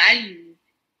global value,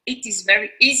 it is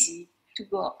very easy to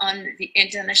go on the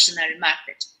international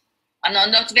market. And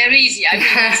not very easy,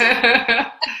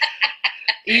 I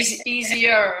mean.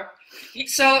 Easier.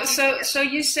 So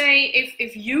you say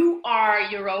if you are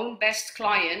your own best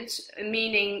client,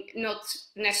 meaning not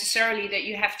necessarily that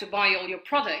you have to buy all your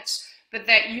products, but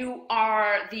that you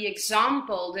are the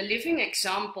example, the living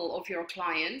example of your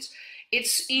client,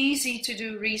 it's easy to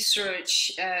do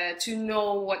research, to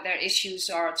know what their issues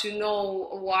are, to know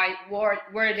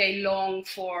where they long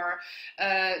for,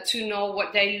 to know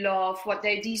what they love, what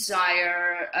they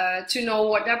desire, to know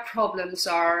what their problems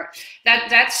are.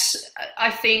 That's I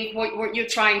think what you're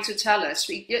trying to tell us.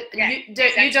 You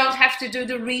don't have to do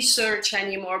the research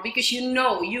anymore because you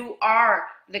know you are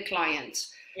the client.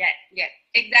 Yeah,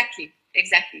 exactly.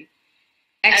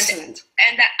 Excellent.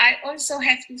 And I also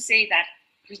have to say that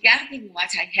regarding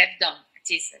what I have done,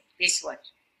 this watch,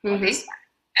 or this one,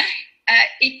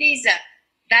 it is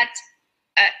that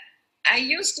I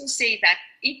used to say that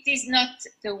it is not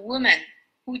the woman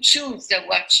who chooses the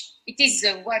watch, it is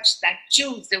the watch that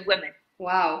chooses the woman.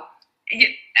 Wow.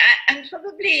 And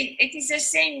probably it is the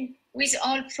same with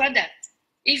all products.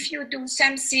 If you do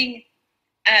something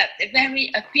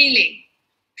very appealing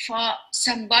for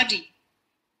somebody,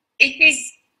 it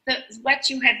is what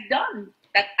you have done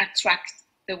that attracts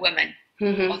the woman.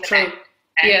 Or the True.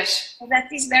 Yes. So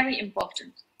that is very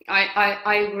important.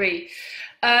 I agree.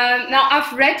 Now,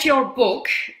 I've read your book.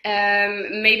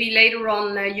 Maybe later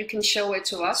on you can show it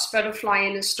to us, Butterfly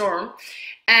in a Storm.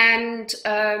 And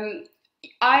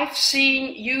I've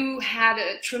seen you had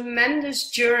a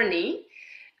tremendous journey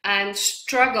and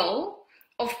struggle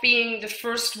of being the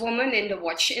first woman in the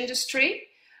watch industry,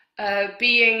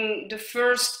 being the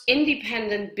first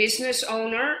independent business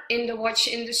owner in the watch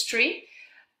industry,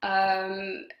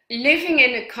 living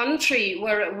in a country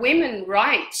where women's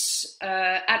rights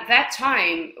at that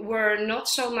time were not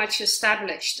so much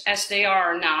established as they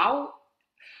are now,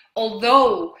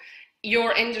 although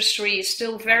your industry is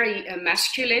still very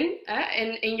masculine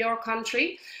in your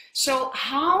country. So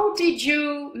how did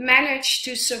you manage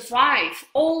to survive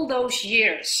all those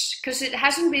years? Because it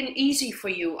hasn't been easy for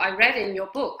you. I read in your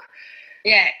book.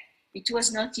 Yeah, it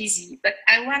was not easy, but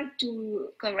I want to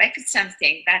correct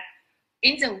something, that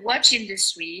in the watch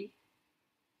industry,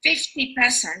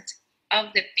 50%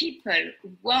 of the people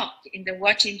who work in the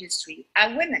watch industry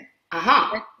are women.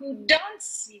 But you don't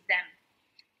see them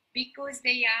because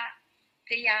they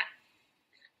are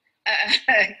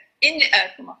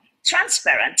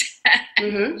transparent.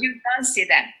 You don't see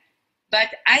them. But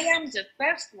I am the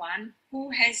first one who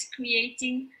has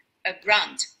creating a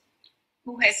brand,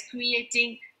 who has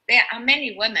creating, there are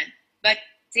many women, but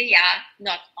they are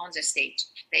not on the stage.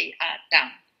 They are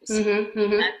down.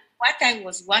 And what I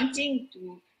was wanting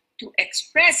to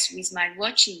express with my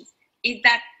watches is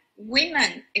that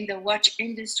women in the watch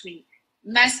industry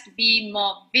must be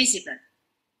more visible.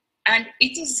 And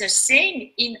it is the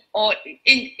same in all,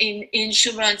 in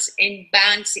insurance, in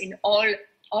banks, in all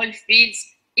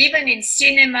fields, even in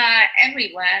cinema,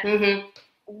 everywhere.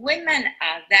 Women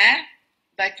are there,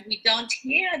 but we don't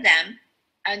hear them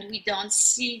and we don't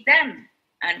see them.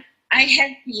 And I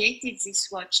have created this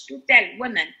watch to tell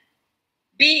women,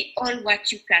 be all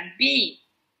what you can be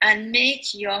and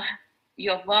make your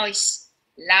voice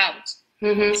loud.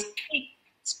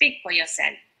 Speak for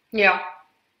yourself. Yeah.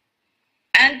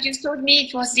 And you told me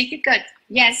it was difficult.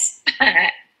 Yes,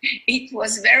 it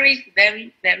was very,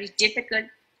 very, very difficult.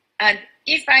 And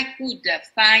if I could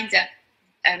find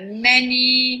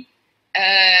many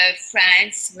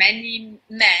friends, many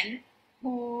men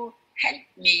who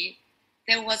helped me,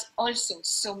 there was also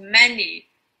so many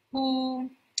who,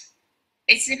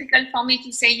 it's difficult for me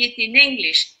to say it in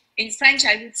English. In French,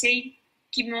 I would say,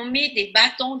 qui m'ont mis des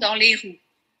bâtons dans les roues.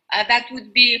 that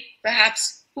would be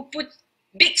perhaps who put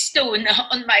big stone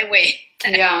on my way.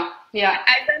 Yeah, yeah.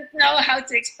 I don't know how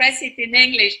to express it in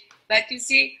English, but you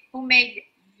see, who made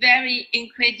very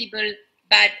incredible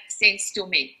bad things to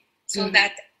me, so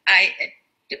that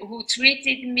who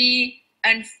treated me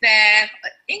unfair,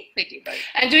 incredible.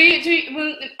 And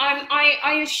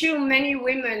I assume many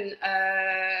women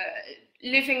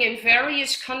living in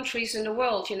various countries in the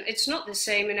world, you know, it's not the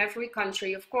same in every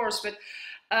country, of course, but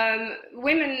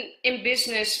women in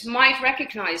business might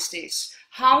recognize this.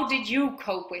 How did you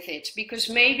cope with it? Because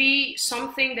maybe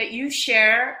something that you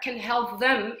share can help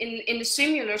them in a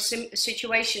similar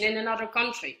situation in another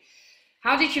country.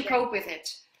 How did you cope with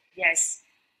it? Yes,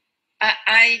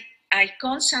 I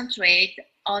concentrate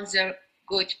on the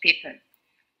good people.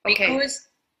 Because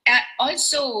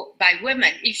also by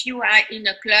women, if you are in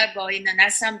a club or in an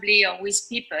assembly or with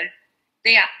people,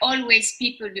 there are always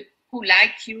people who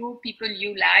like you, people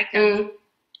you like, and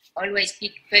always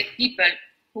people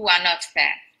who are not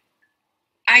fair.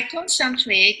 I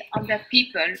concentrate on the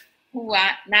people who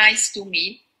are nice to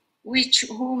me,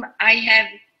 whom I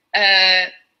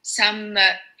have some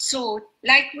thought,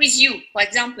 like with you, for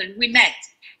example, we met,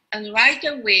 and right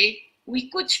away we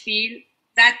could feel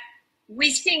that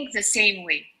we think the same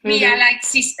way. We are like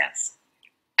sisters.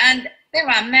 And there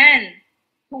are men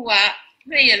who are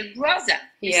real brothers.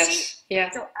 Yes, yeah.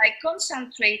 So I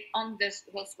concentrate on those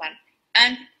one.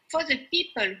 And for the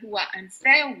people who are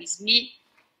unfair with me,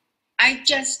 I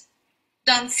just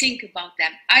don't think about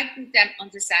them. I put them on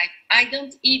the side. I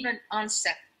don't even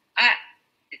answer.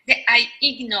 I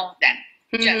ignore them.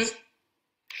 Just.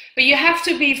 But you have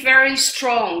to be very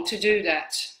strong to do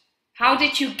that. How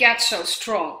did you get so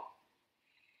strong?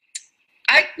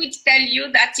 I could tell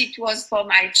you that it was for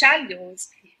my childhood,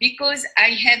 because I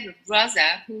have a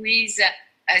brother who is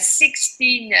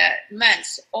 16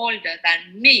 months older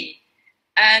than me,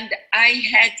 and I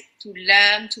had to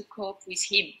learn to cope with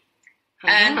him.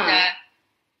 And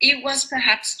he was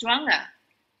perhaps stronger,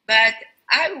 but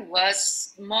I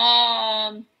was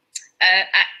more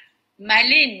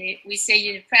maline, we say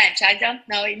in French, I don't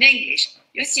know in English.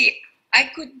 You see,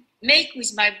 I could make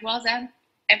with my brother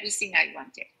everything I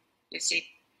wanted, you see.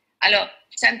 Alors,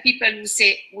 some people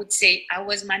would say I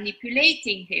was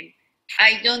manipulating him.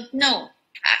 I don't know.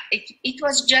 It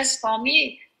was just for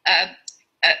me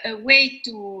a way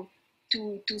to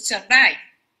survive.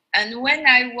 And when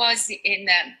I was in,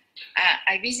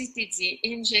 I visited the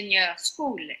engineer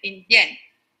school in Vienne,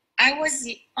 I was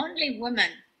the only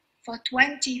woman for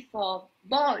 24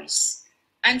 boys.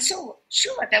 And so,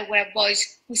 sure, there were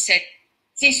boys who said,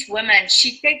 this woman,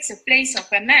 she takes the place of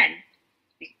a man.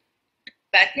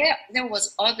 But there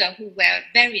was other who were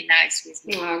very nice with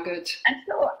me. Oh, good. And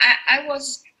so I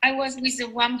was with the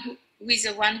one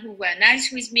who were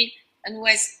nice with me, and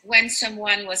when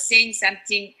someone was saying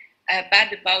something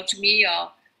bad about me or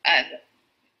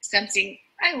something,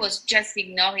 I was just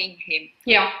ignoring him.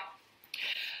 Yeah.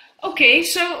 Okay,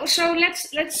 so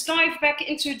let's dive back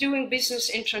into doing business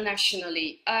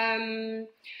internationally.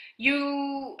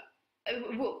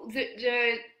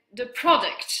 The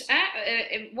product.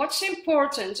 What's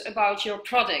important about your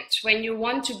product when you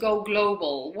want to go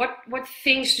global? What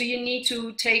things do you need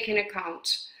to take in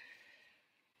account?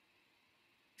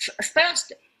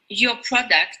 First, your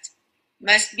product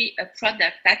must be a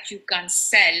product that you can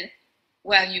sell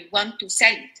where you want to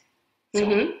sell it. So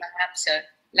perhaps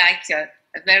like a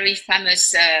very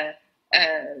famous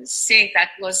thing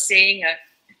that was saying,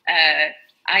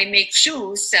 I make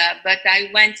shoes, but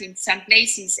I went in some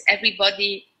places,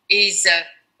 everybody is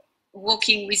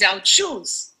walking without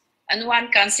shoes. And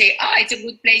one can say, oh, it's a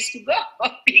good place to go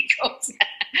because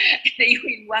they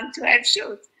will want to have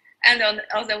shoes. And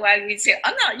otherwise we say,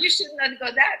 oh no, you should not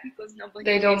go there because nobody.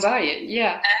 They don't buy it,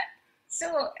 yeah.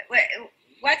 So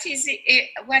what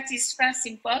is first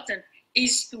important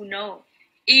is to know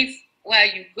if where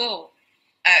you go,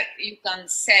 you can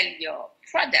sell your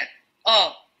product,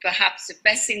 or perhaps the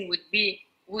best thing would be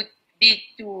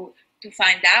to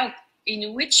find out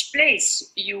in which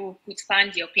place you could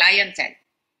find your clientele.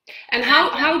 And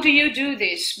how do you do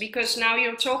this? Because now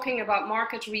you're talking about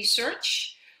market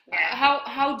research. Yeah.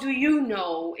 How do you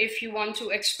know if you want to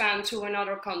expand to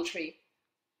another country?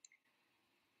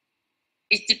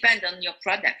 It depends on your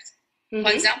product.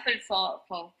 For example,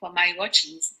 for my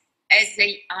watches, as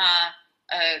they are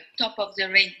top of the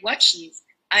range watches,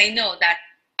 I know that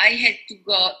I had to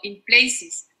go in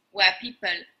places where people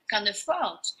can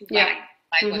afford to buy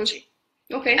my watches.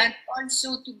 Okay. And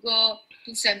also to go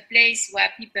to some place where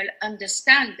people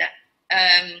understand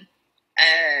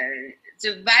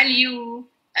the value,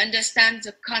 understand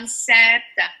the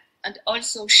concept, and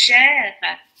also share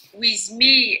with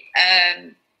me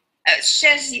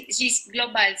share this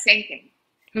global thinking.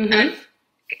 And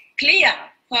clear,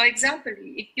 for example,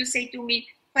 if you say to me,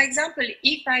 for example,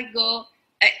 if I go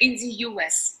in the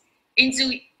US, in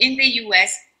the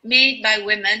US, made by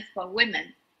women for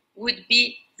women would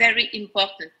be very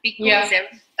important, because there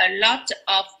are a lot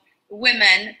of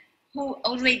women who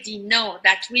already know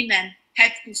that women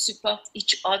have to support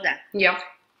each other.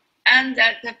 And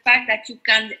the fact that you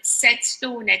can set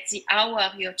stone at the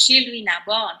hour your children are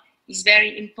born is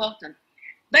very important.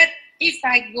 But if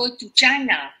I go to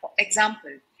China, for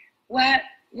example, where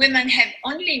women have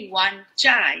only one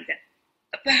child,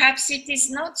 perhaps it is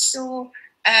not so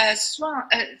strong,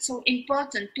 so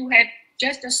important to have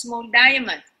just a small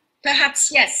diamond.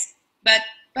 Perhaps yes, but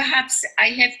perhaps I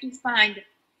have to find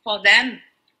for them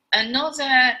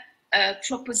another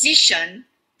proposition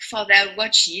for their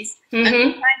watches, and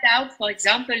to find out, for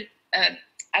example,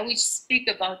 I will speak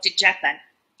about Japan.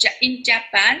 In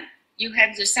Japan, you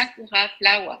have the sakura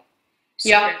flower.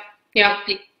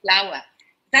 Flower.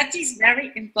 That is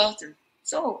very important.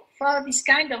 So for this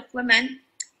kind of women,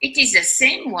 it is the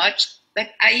same watch, but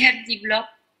I have developed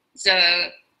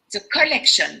the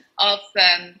collection of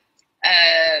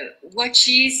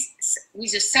watches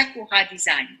with a sakura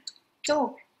design.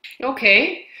 So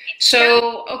okay.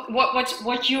 So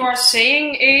what you are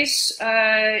saying is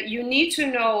you need to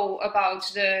know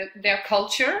about their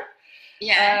culture,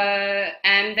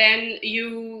 and then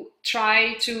you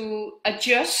try to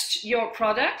adjust your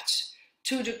product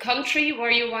to the country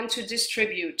where you want to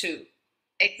distribute to.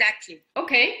 Exactly.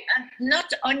 Okay. And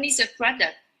not only the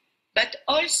product, but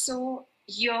also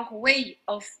your way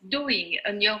of doing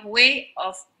and your way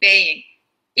of paying.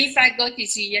 If I go to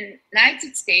the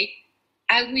United States,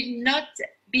 I will not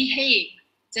behave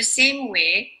the same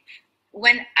way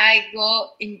when I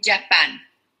go in Japan.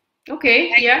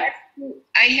 Okay,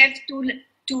 I have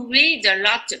to read a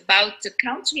lot about the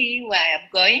country where I'm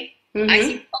going. I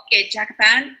think, okay,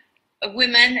 Japan,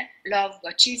 women love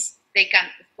watches. They can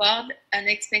afford an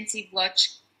expensive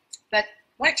watch. But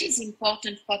what is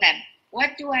important for them?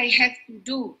 What do I have to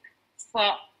do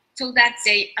so that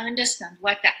they understand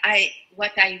what I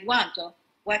want, or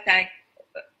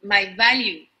my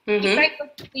value? If I go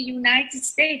to the United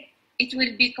States, it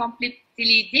will be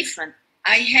completely different.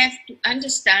 I have to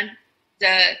understand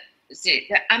the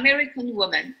American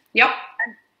woman.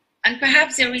 And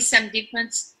perhaps there is some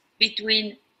difference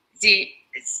between the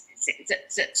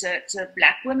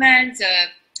black women,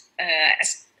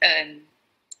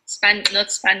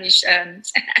 not Spanish,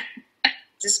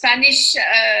 the Spanish.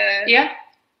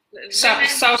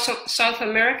 South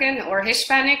American or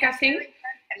Hispanic, I think.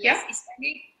 Yes,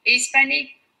 Hispanic,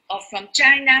 or from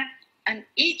China, and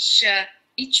each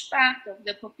part of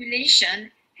the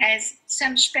population has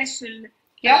some special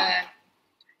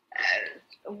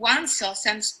wants or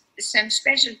some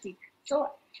specialty. So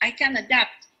I can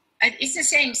adapt. And it's the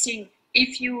same thing.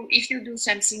 If you do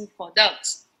something for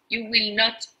dogs, you will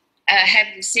not have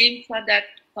the same product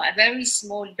for a very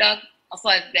small dog or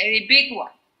for a very big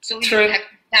one. So you have to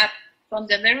adapt from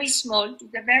the very small to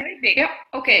the very big.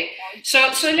 Okay. So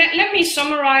let me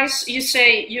summarize. You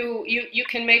say you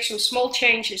can make some small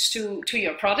changes to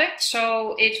your product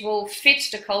so it will fit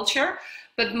the culture.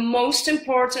 But most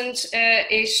important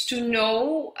is to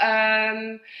know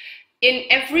in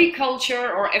every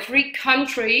culture or every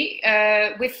country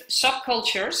with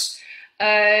subcultures,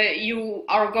 you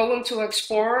are going to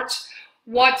export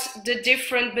what the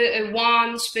different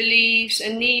wants, beliefs,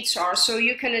 and needs are, so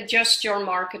you can adjust your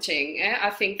marketing. I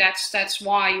think that's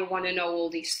why you want to know all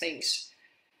these things.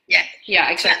 Yeah,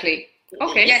 exactly.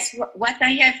 Okay. Yes, what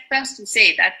I have first to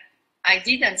say that I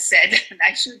didn't said, and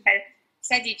I should have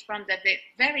said it from the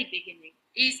very beginning,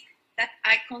 is that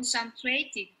I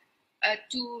concentrated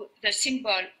to the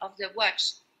symbol of the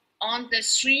watch on the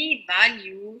three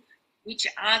values which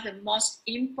are the most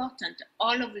important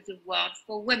all over the world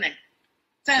for women.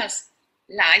 First,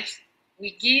 life.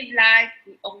 We give life,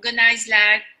 we organize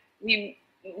life,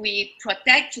 we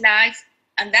protect life,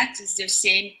 and that is the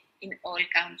same in all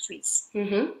countries.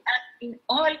 And in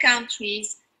all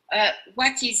countries,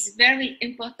 what is very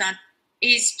important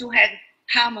is to have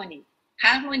harmony.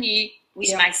 Harmony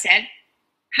with myself,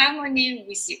 harmony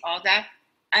with the other,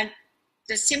 and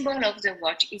the symbol of the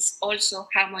watch is also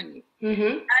harmony.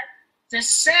 And the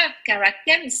third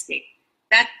characteristic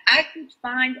that I could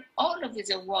find all over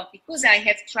the world, because I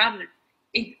have traveled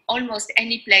in almost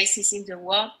any places in the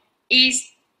world,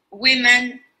 is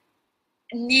women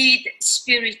need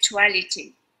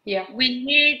spirituality. We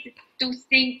need to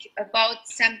think about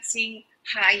something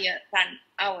higher than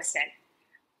ourselves.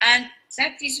 And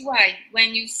that is why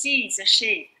when you see the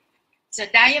shape, the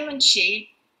diamond shape,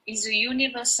 is a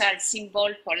universal symbol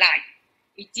for life.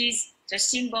 It is the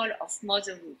symbol of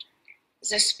motherhood.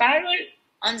 The spiral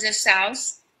on the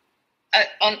south,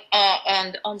 on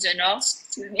the north,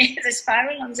 excuse me, the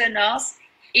spiral on the north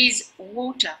is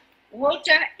water.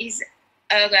 Water is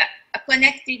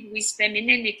connected with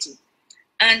femininity.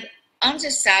 And on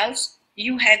the south,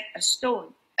 you have a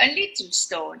stone, a little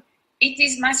stone. It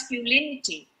is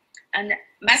masculinity. And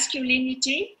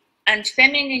masculinity and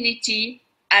femininity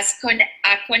are connected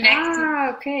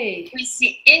with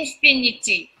the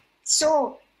infinity.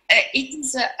 So it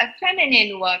is a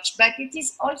feminine watch, but it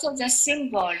is also the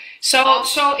symbol. So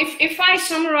if I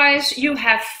summarize, you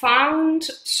have found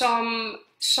some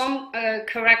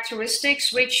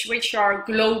characteristics which are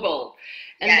global,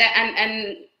 and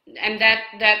yeah.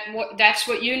 that's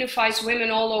what unifies women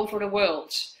all over the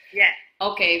world. Yeah.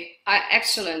 Okay,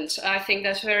 excellent. I think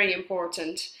that's very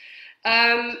important.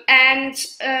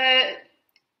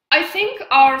 I think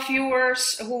our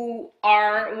viewers who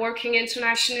are working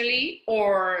internationally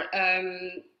or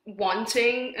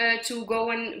wanting to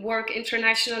go and work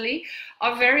internationally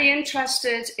are very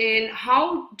interested in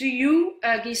how do you,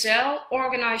 Giselle,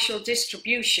 organize your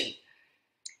distribution?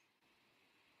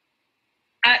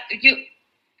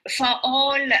 For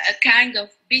all kind of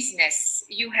business,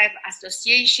 you have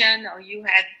association or you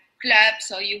have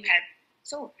clubs or you have.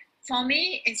 So for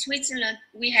me in Switzerland,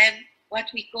 we have what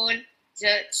we call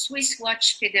the Swiss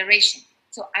Watch Federation.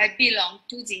 So I belong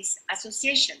to this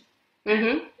association,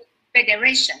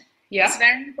 federation. Yeah. It's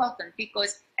very important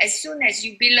because as soon as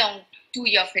you belong to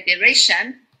your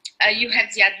federation, you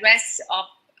have the address of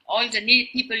all the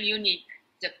people you need,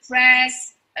 the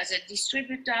press, the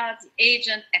distributor, the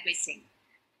agent, everything.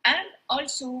 And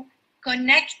also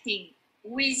connecting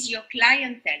with your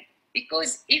clientele,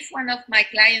 because if one of my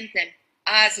clientele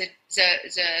are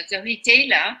the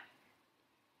retailer,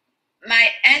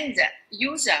 my end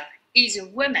user is a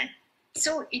woman.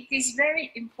 So it is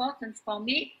very important for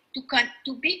me to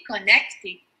be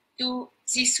connected to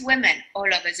these women all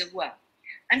over the world.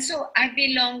 And so I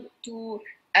belong to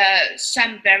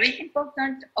some very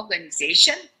important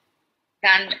organization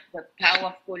than the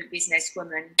Powerful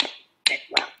Businesswomen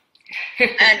Network,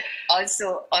 and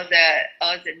also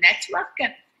other network.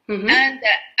 And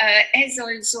as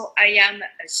also I am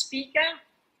a speaker,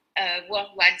 a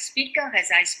worldwide speaker,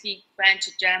 as I speak French,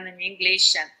 German,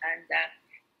 English, and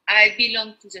I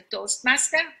belong to the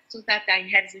Toastmaster, so that I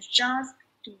have the chance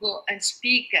to go and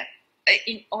speak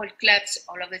in all clubs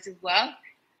all over the world.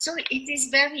 So it is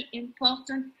very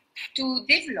important to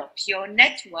develop your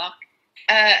network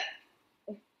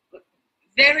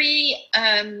very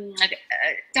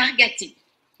targeted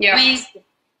with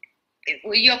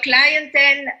your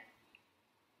clientele,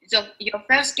 your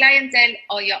first clientele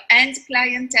or your end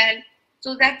clientele,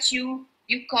 so that you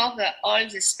cover all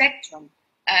the spectrum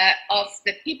of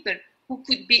the people who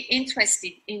could be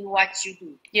interested in what you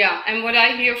do. Yeah, and what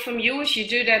I hear from you is you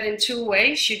do that in two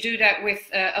ways. You do that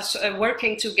with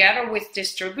working together with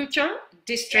distributors,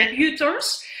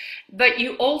 but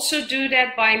you also do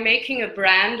that by making a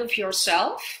brand of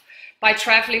yourself, by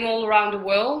traveling all around the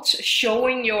world,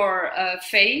 showing your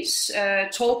face,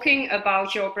 talking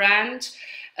about your brand,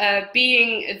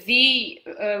 being the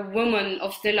woman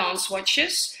of the Lance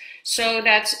watches, so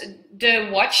that the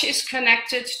watch is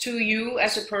connected to you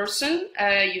as a person.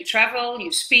 You travel,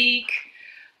 you speak,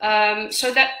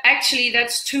 so that actually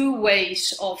that's two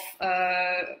ways of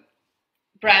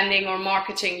branding or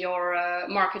marketing your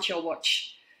market your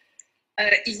watch.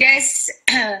 Yes,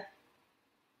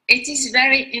 it is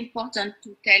very important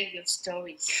to tell your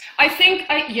stories. I think,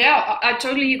 I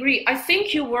totally agree. I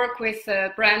think you work with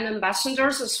brand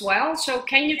ambassadors as well. So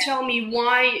can you tell me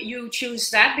why you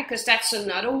choose that? Because that's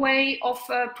another way of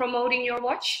promoting your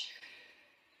watch.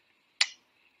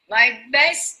 My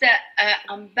best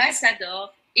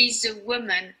ambassador is a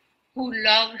woman who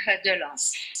loves her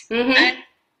Delance. And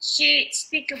she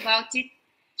speaks about it,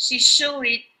 she shows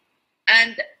it,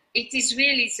 and it is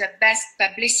really the best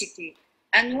publicity.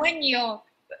 And when you're,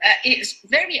 it's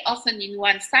very often in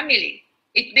one family,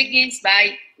 it begins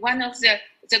by one of the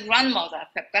grandmother,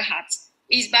 perhaps,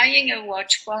 is buying a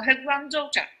watch for her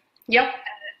granddaughter. Yep.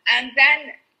 And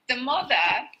then the mother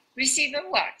receives a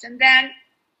watch, and then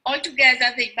all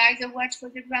together they buy the watch for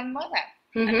the grandmother.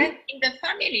 And then in the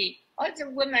family, all the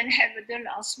women have a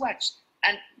Delance watch.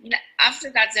 And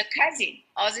after that, the cousin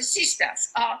or the sisters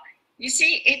are, you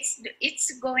see,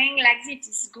 it's going like this,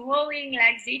 it's growing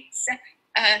like this.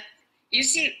 You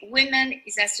see, women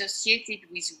is associated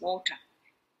with water.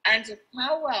 And the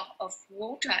power of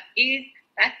water is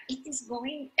that it is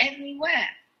going everywhere.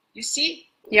 You see,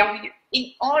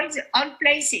 in all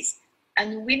places.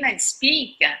 And women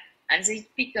speak, and they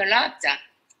speak a lot.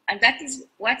 And that is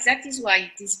why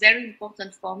it is very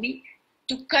important for me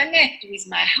to connect with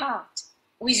my heart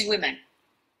with women.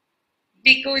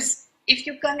 Because if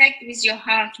you connect with your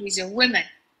heart with a woman,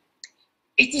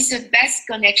 it is the best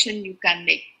connection you can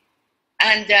make.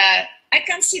 And I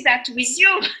can see that with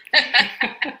you.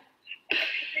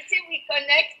 You see, we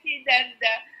connected, and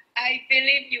I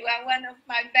believe you are one of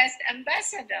my best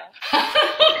ambassadors.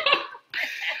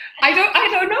 I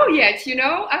don't know yet, you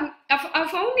know.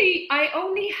 I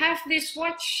only have this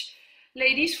watch,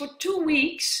 ladies, for 2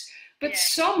 weeks, but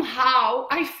somehow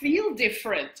I feel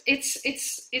different.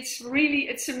 It's really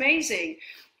amazing.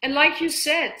 And like you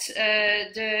said,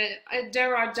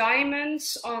 there are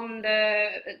diamonds on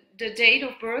the date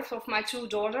of birth of my 2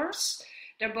 daughters.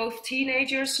 They're both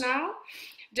teenagers now.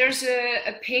 There's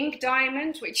a pink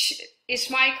diamond, which is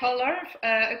my color,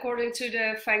 according to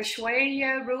the Feng Shui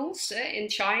rules. In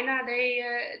China, they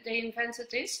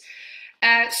invented this.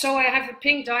 So I have a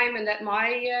pink diamond at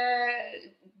my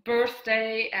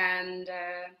birthday, and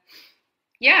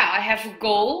I have a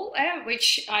goal,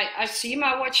 which I see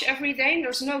my watch every day, and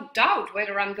there's no doubt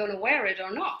whether I'm going to wear it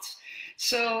or not.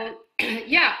 So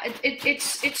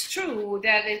it's true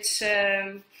that it's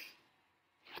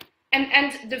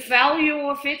and the value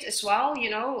of it as well, you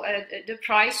know, the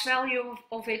price value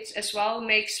of it as well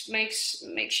makes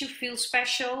you feel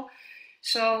special.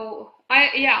 So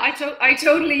I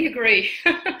totally agree.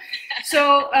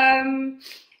 So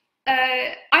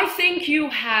I think you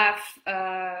have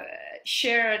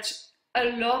shared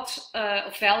a lot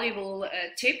of valuable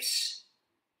tips.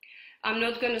 I'm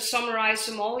not going to summarize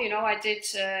them all. You know, I did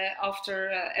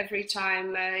after every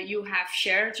time you have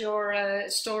shared your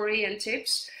story and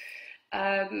tips.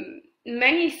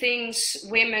 Many things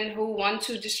women who want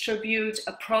to distribute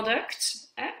a product,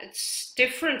 it's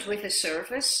different with a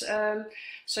service.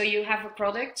 So you have a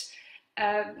product,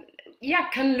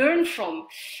 can learn from.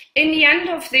 In the end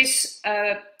of this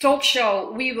talk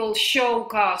show, we will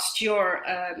showcast your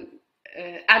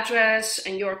address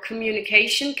and your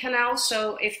communication canal.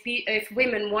 So if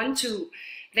women want to,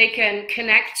 they can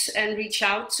connect and reach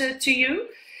out to you.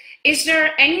 Is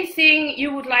there anything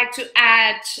you would like to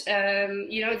add?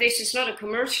 You know, this is not a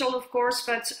commercial, of course,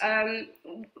 but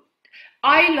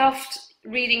I loved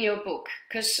reading your book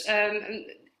because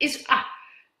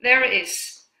there it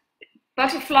is,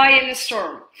 Butterfly in a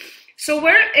Storm. So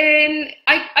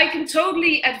I can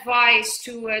totally advise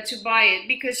to buy it,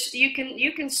 because you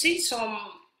can see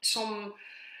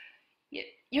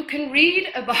you can read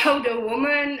about a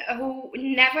woman who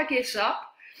never gives up,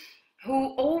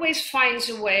 who always finds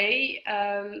a way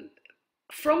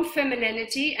from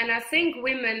femininity. And I think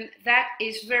women, that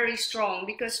is very strong,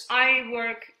 because I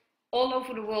work all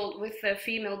over the world with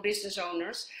female business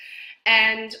owners,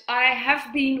 and I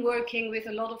have been working with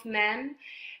a lot of men,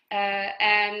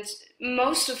 and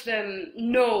most of them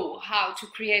know how to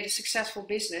create a successful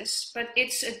business, but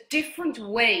it's a different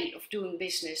way of doing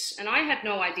business. And I had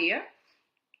no idea,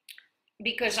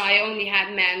 because I only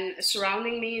had men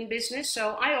surrounding me in business,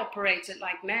 so I operated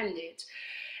like men did.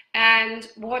 And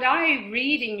what I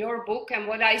read in your book and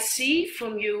what I see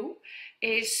from you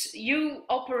is you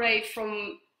operate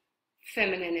from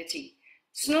femininity.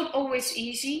 It's not always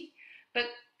easy, but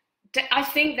I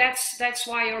think that's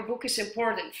why your book is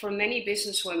important for many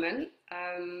businesswomen.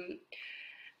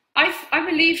 I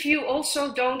believe you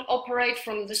also don't operate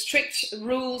from the strict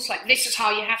rules, like this is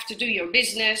how you have to do your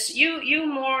business. You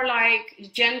more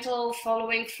like gentle,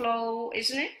 following flow,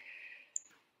 isn't it?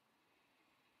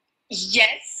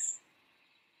 Yes,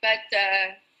 but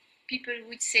people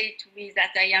would say to me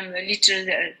that I am a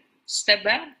little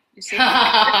stubborn. You see?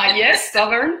 Yes,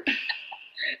 stubborn.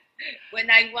 When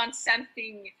I want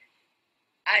something,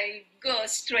 I go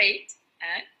straight.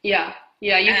 Yeah,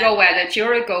 you go at it.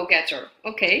 You're a go-getter.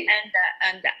 Okay.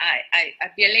 And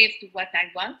I believe to what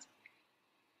I want.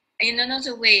 In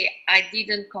another way, I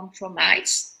didn't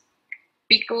compromise,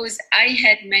 because I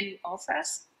had many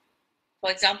offers.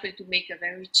 For example, to make a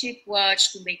very cheap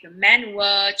watch, to make a man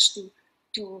watch, to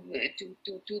do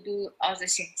other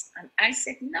things. And I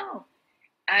said no.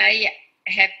 I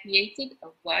have created a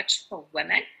watch for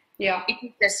women. Yeah. It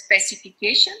is a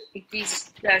specification. It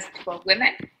is just for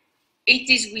women. It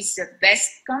is with the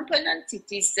best components.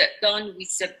 It is done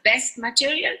with the best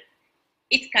material.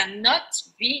 It cannot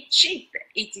be cheap.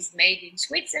 It is made in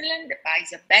Switzerland by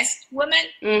the best women.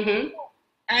 Mm-hmm.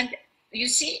 And you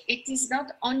see, it is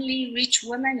not only rich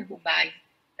women who buy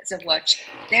the watch.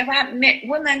 There are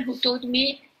women who told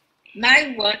me,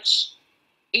 my watch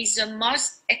is the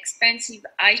most expensive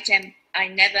item I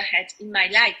never had in my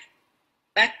life.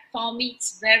 But for me,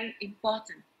 it's very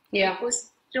important. Yeah.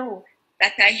 Because so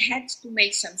that I had to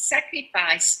make some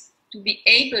sacrifice to be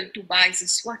able to buy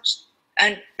this watch,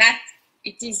 and that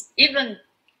it is even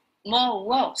more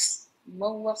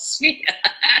worthwhile.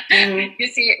 You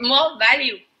see, more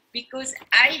value, because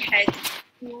I had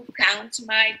to count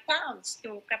my pounds,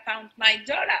 to count my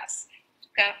dollars, to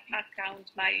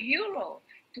count my euro,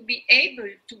 to be able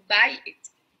to buy it.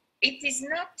 It is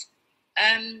not,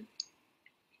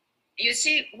 you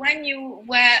see, when you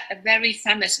were a very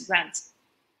famous brand,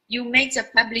 you make the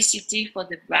publicity for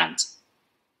the brand.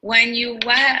 When you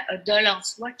wear a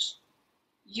dollar's watch,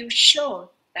 you show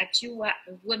that you are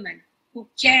a woman who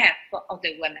care for other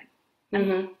women,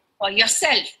 and for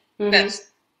yourself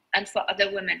first, and for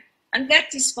other women. And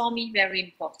that is for me very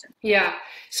important. Yeah.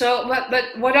 So,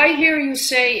 but what I hear you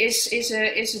say is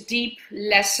a deep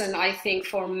lesson, I think,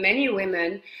 for many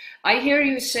women. I hear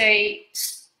you say,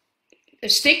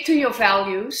 stick to your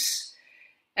values,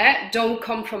 don't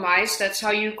compromise. That's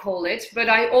how you call it. But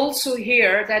I also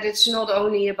hear that it's not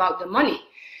only about the money,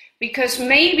 because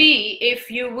maybe if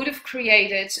you would have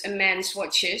created a men's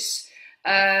watches,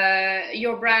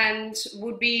 your brand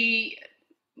would be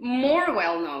more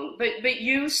well known, but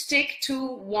you stick to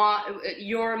what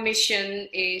your mission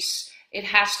is. It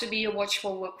has to be a watch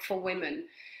for women,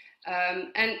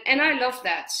 and I love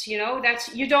that. You know, that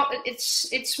you don't.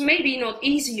 It's maybe not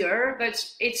easier, but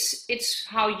it's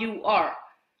how you are.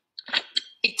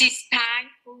 It is time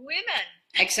for women.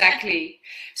 Exactly.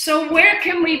 So where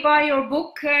can we buy your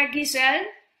book, Giselle?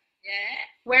 Yeah.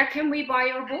 Where can we buy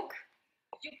your book?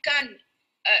 You can,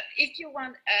 if you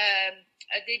want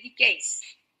a dedicated,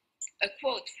 a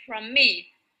quote from me,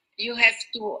 you have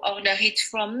to order it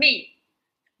from me.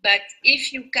 But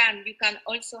if you can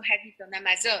also have it on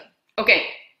Amazon. Okay.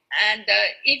 And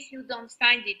if you don't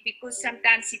find it, because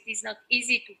sometimes it is not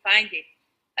easy to find it,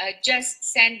 just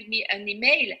send me an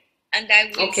email and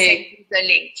I will send you the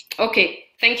link. Okay,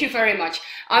 thank you very much.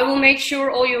 I will make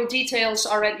sure all your details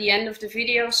are at the end of the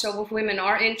video, so if women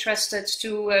are interested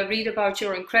to read about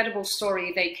your incredible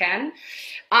story, they can.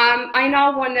 I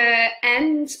now want to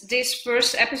end this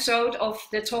first episode of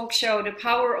the talk show, The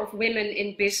Power of Women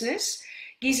in Business.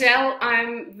 Giselle,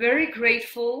 I'm very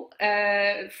grateful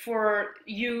for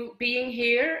you being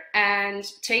here and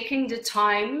taking the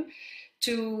time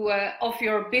to of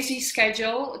your busy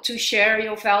schedule to share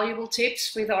your valuable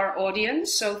tips with our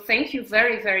audience. So thank you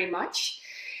very, very much.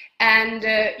 And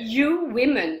you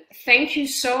women, thank you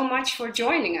so much for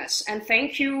joining us, and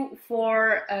thank you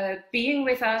for being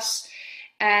with us.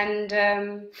 And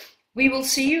we will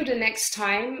see you the next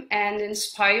time and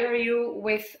inspire you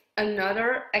with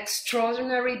another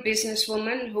extraordinary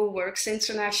businesswoman who works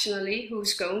internationally,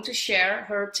 who's going to share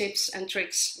her tips and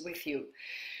tricks with you.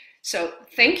 So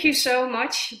thank you so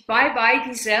much. Bye bye,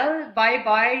 Giselle. Bye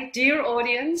bye, dear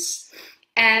audience.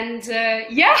 And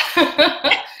yeah,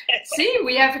 see,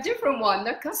 we have a different one,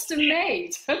 they're custom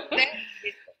made.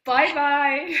 Bye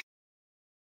bye.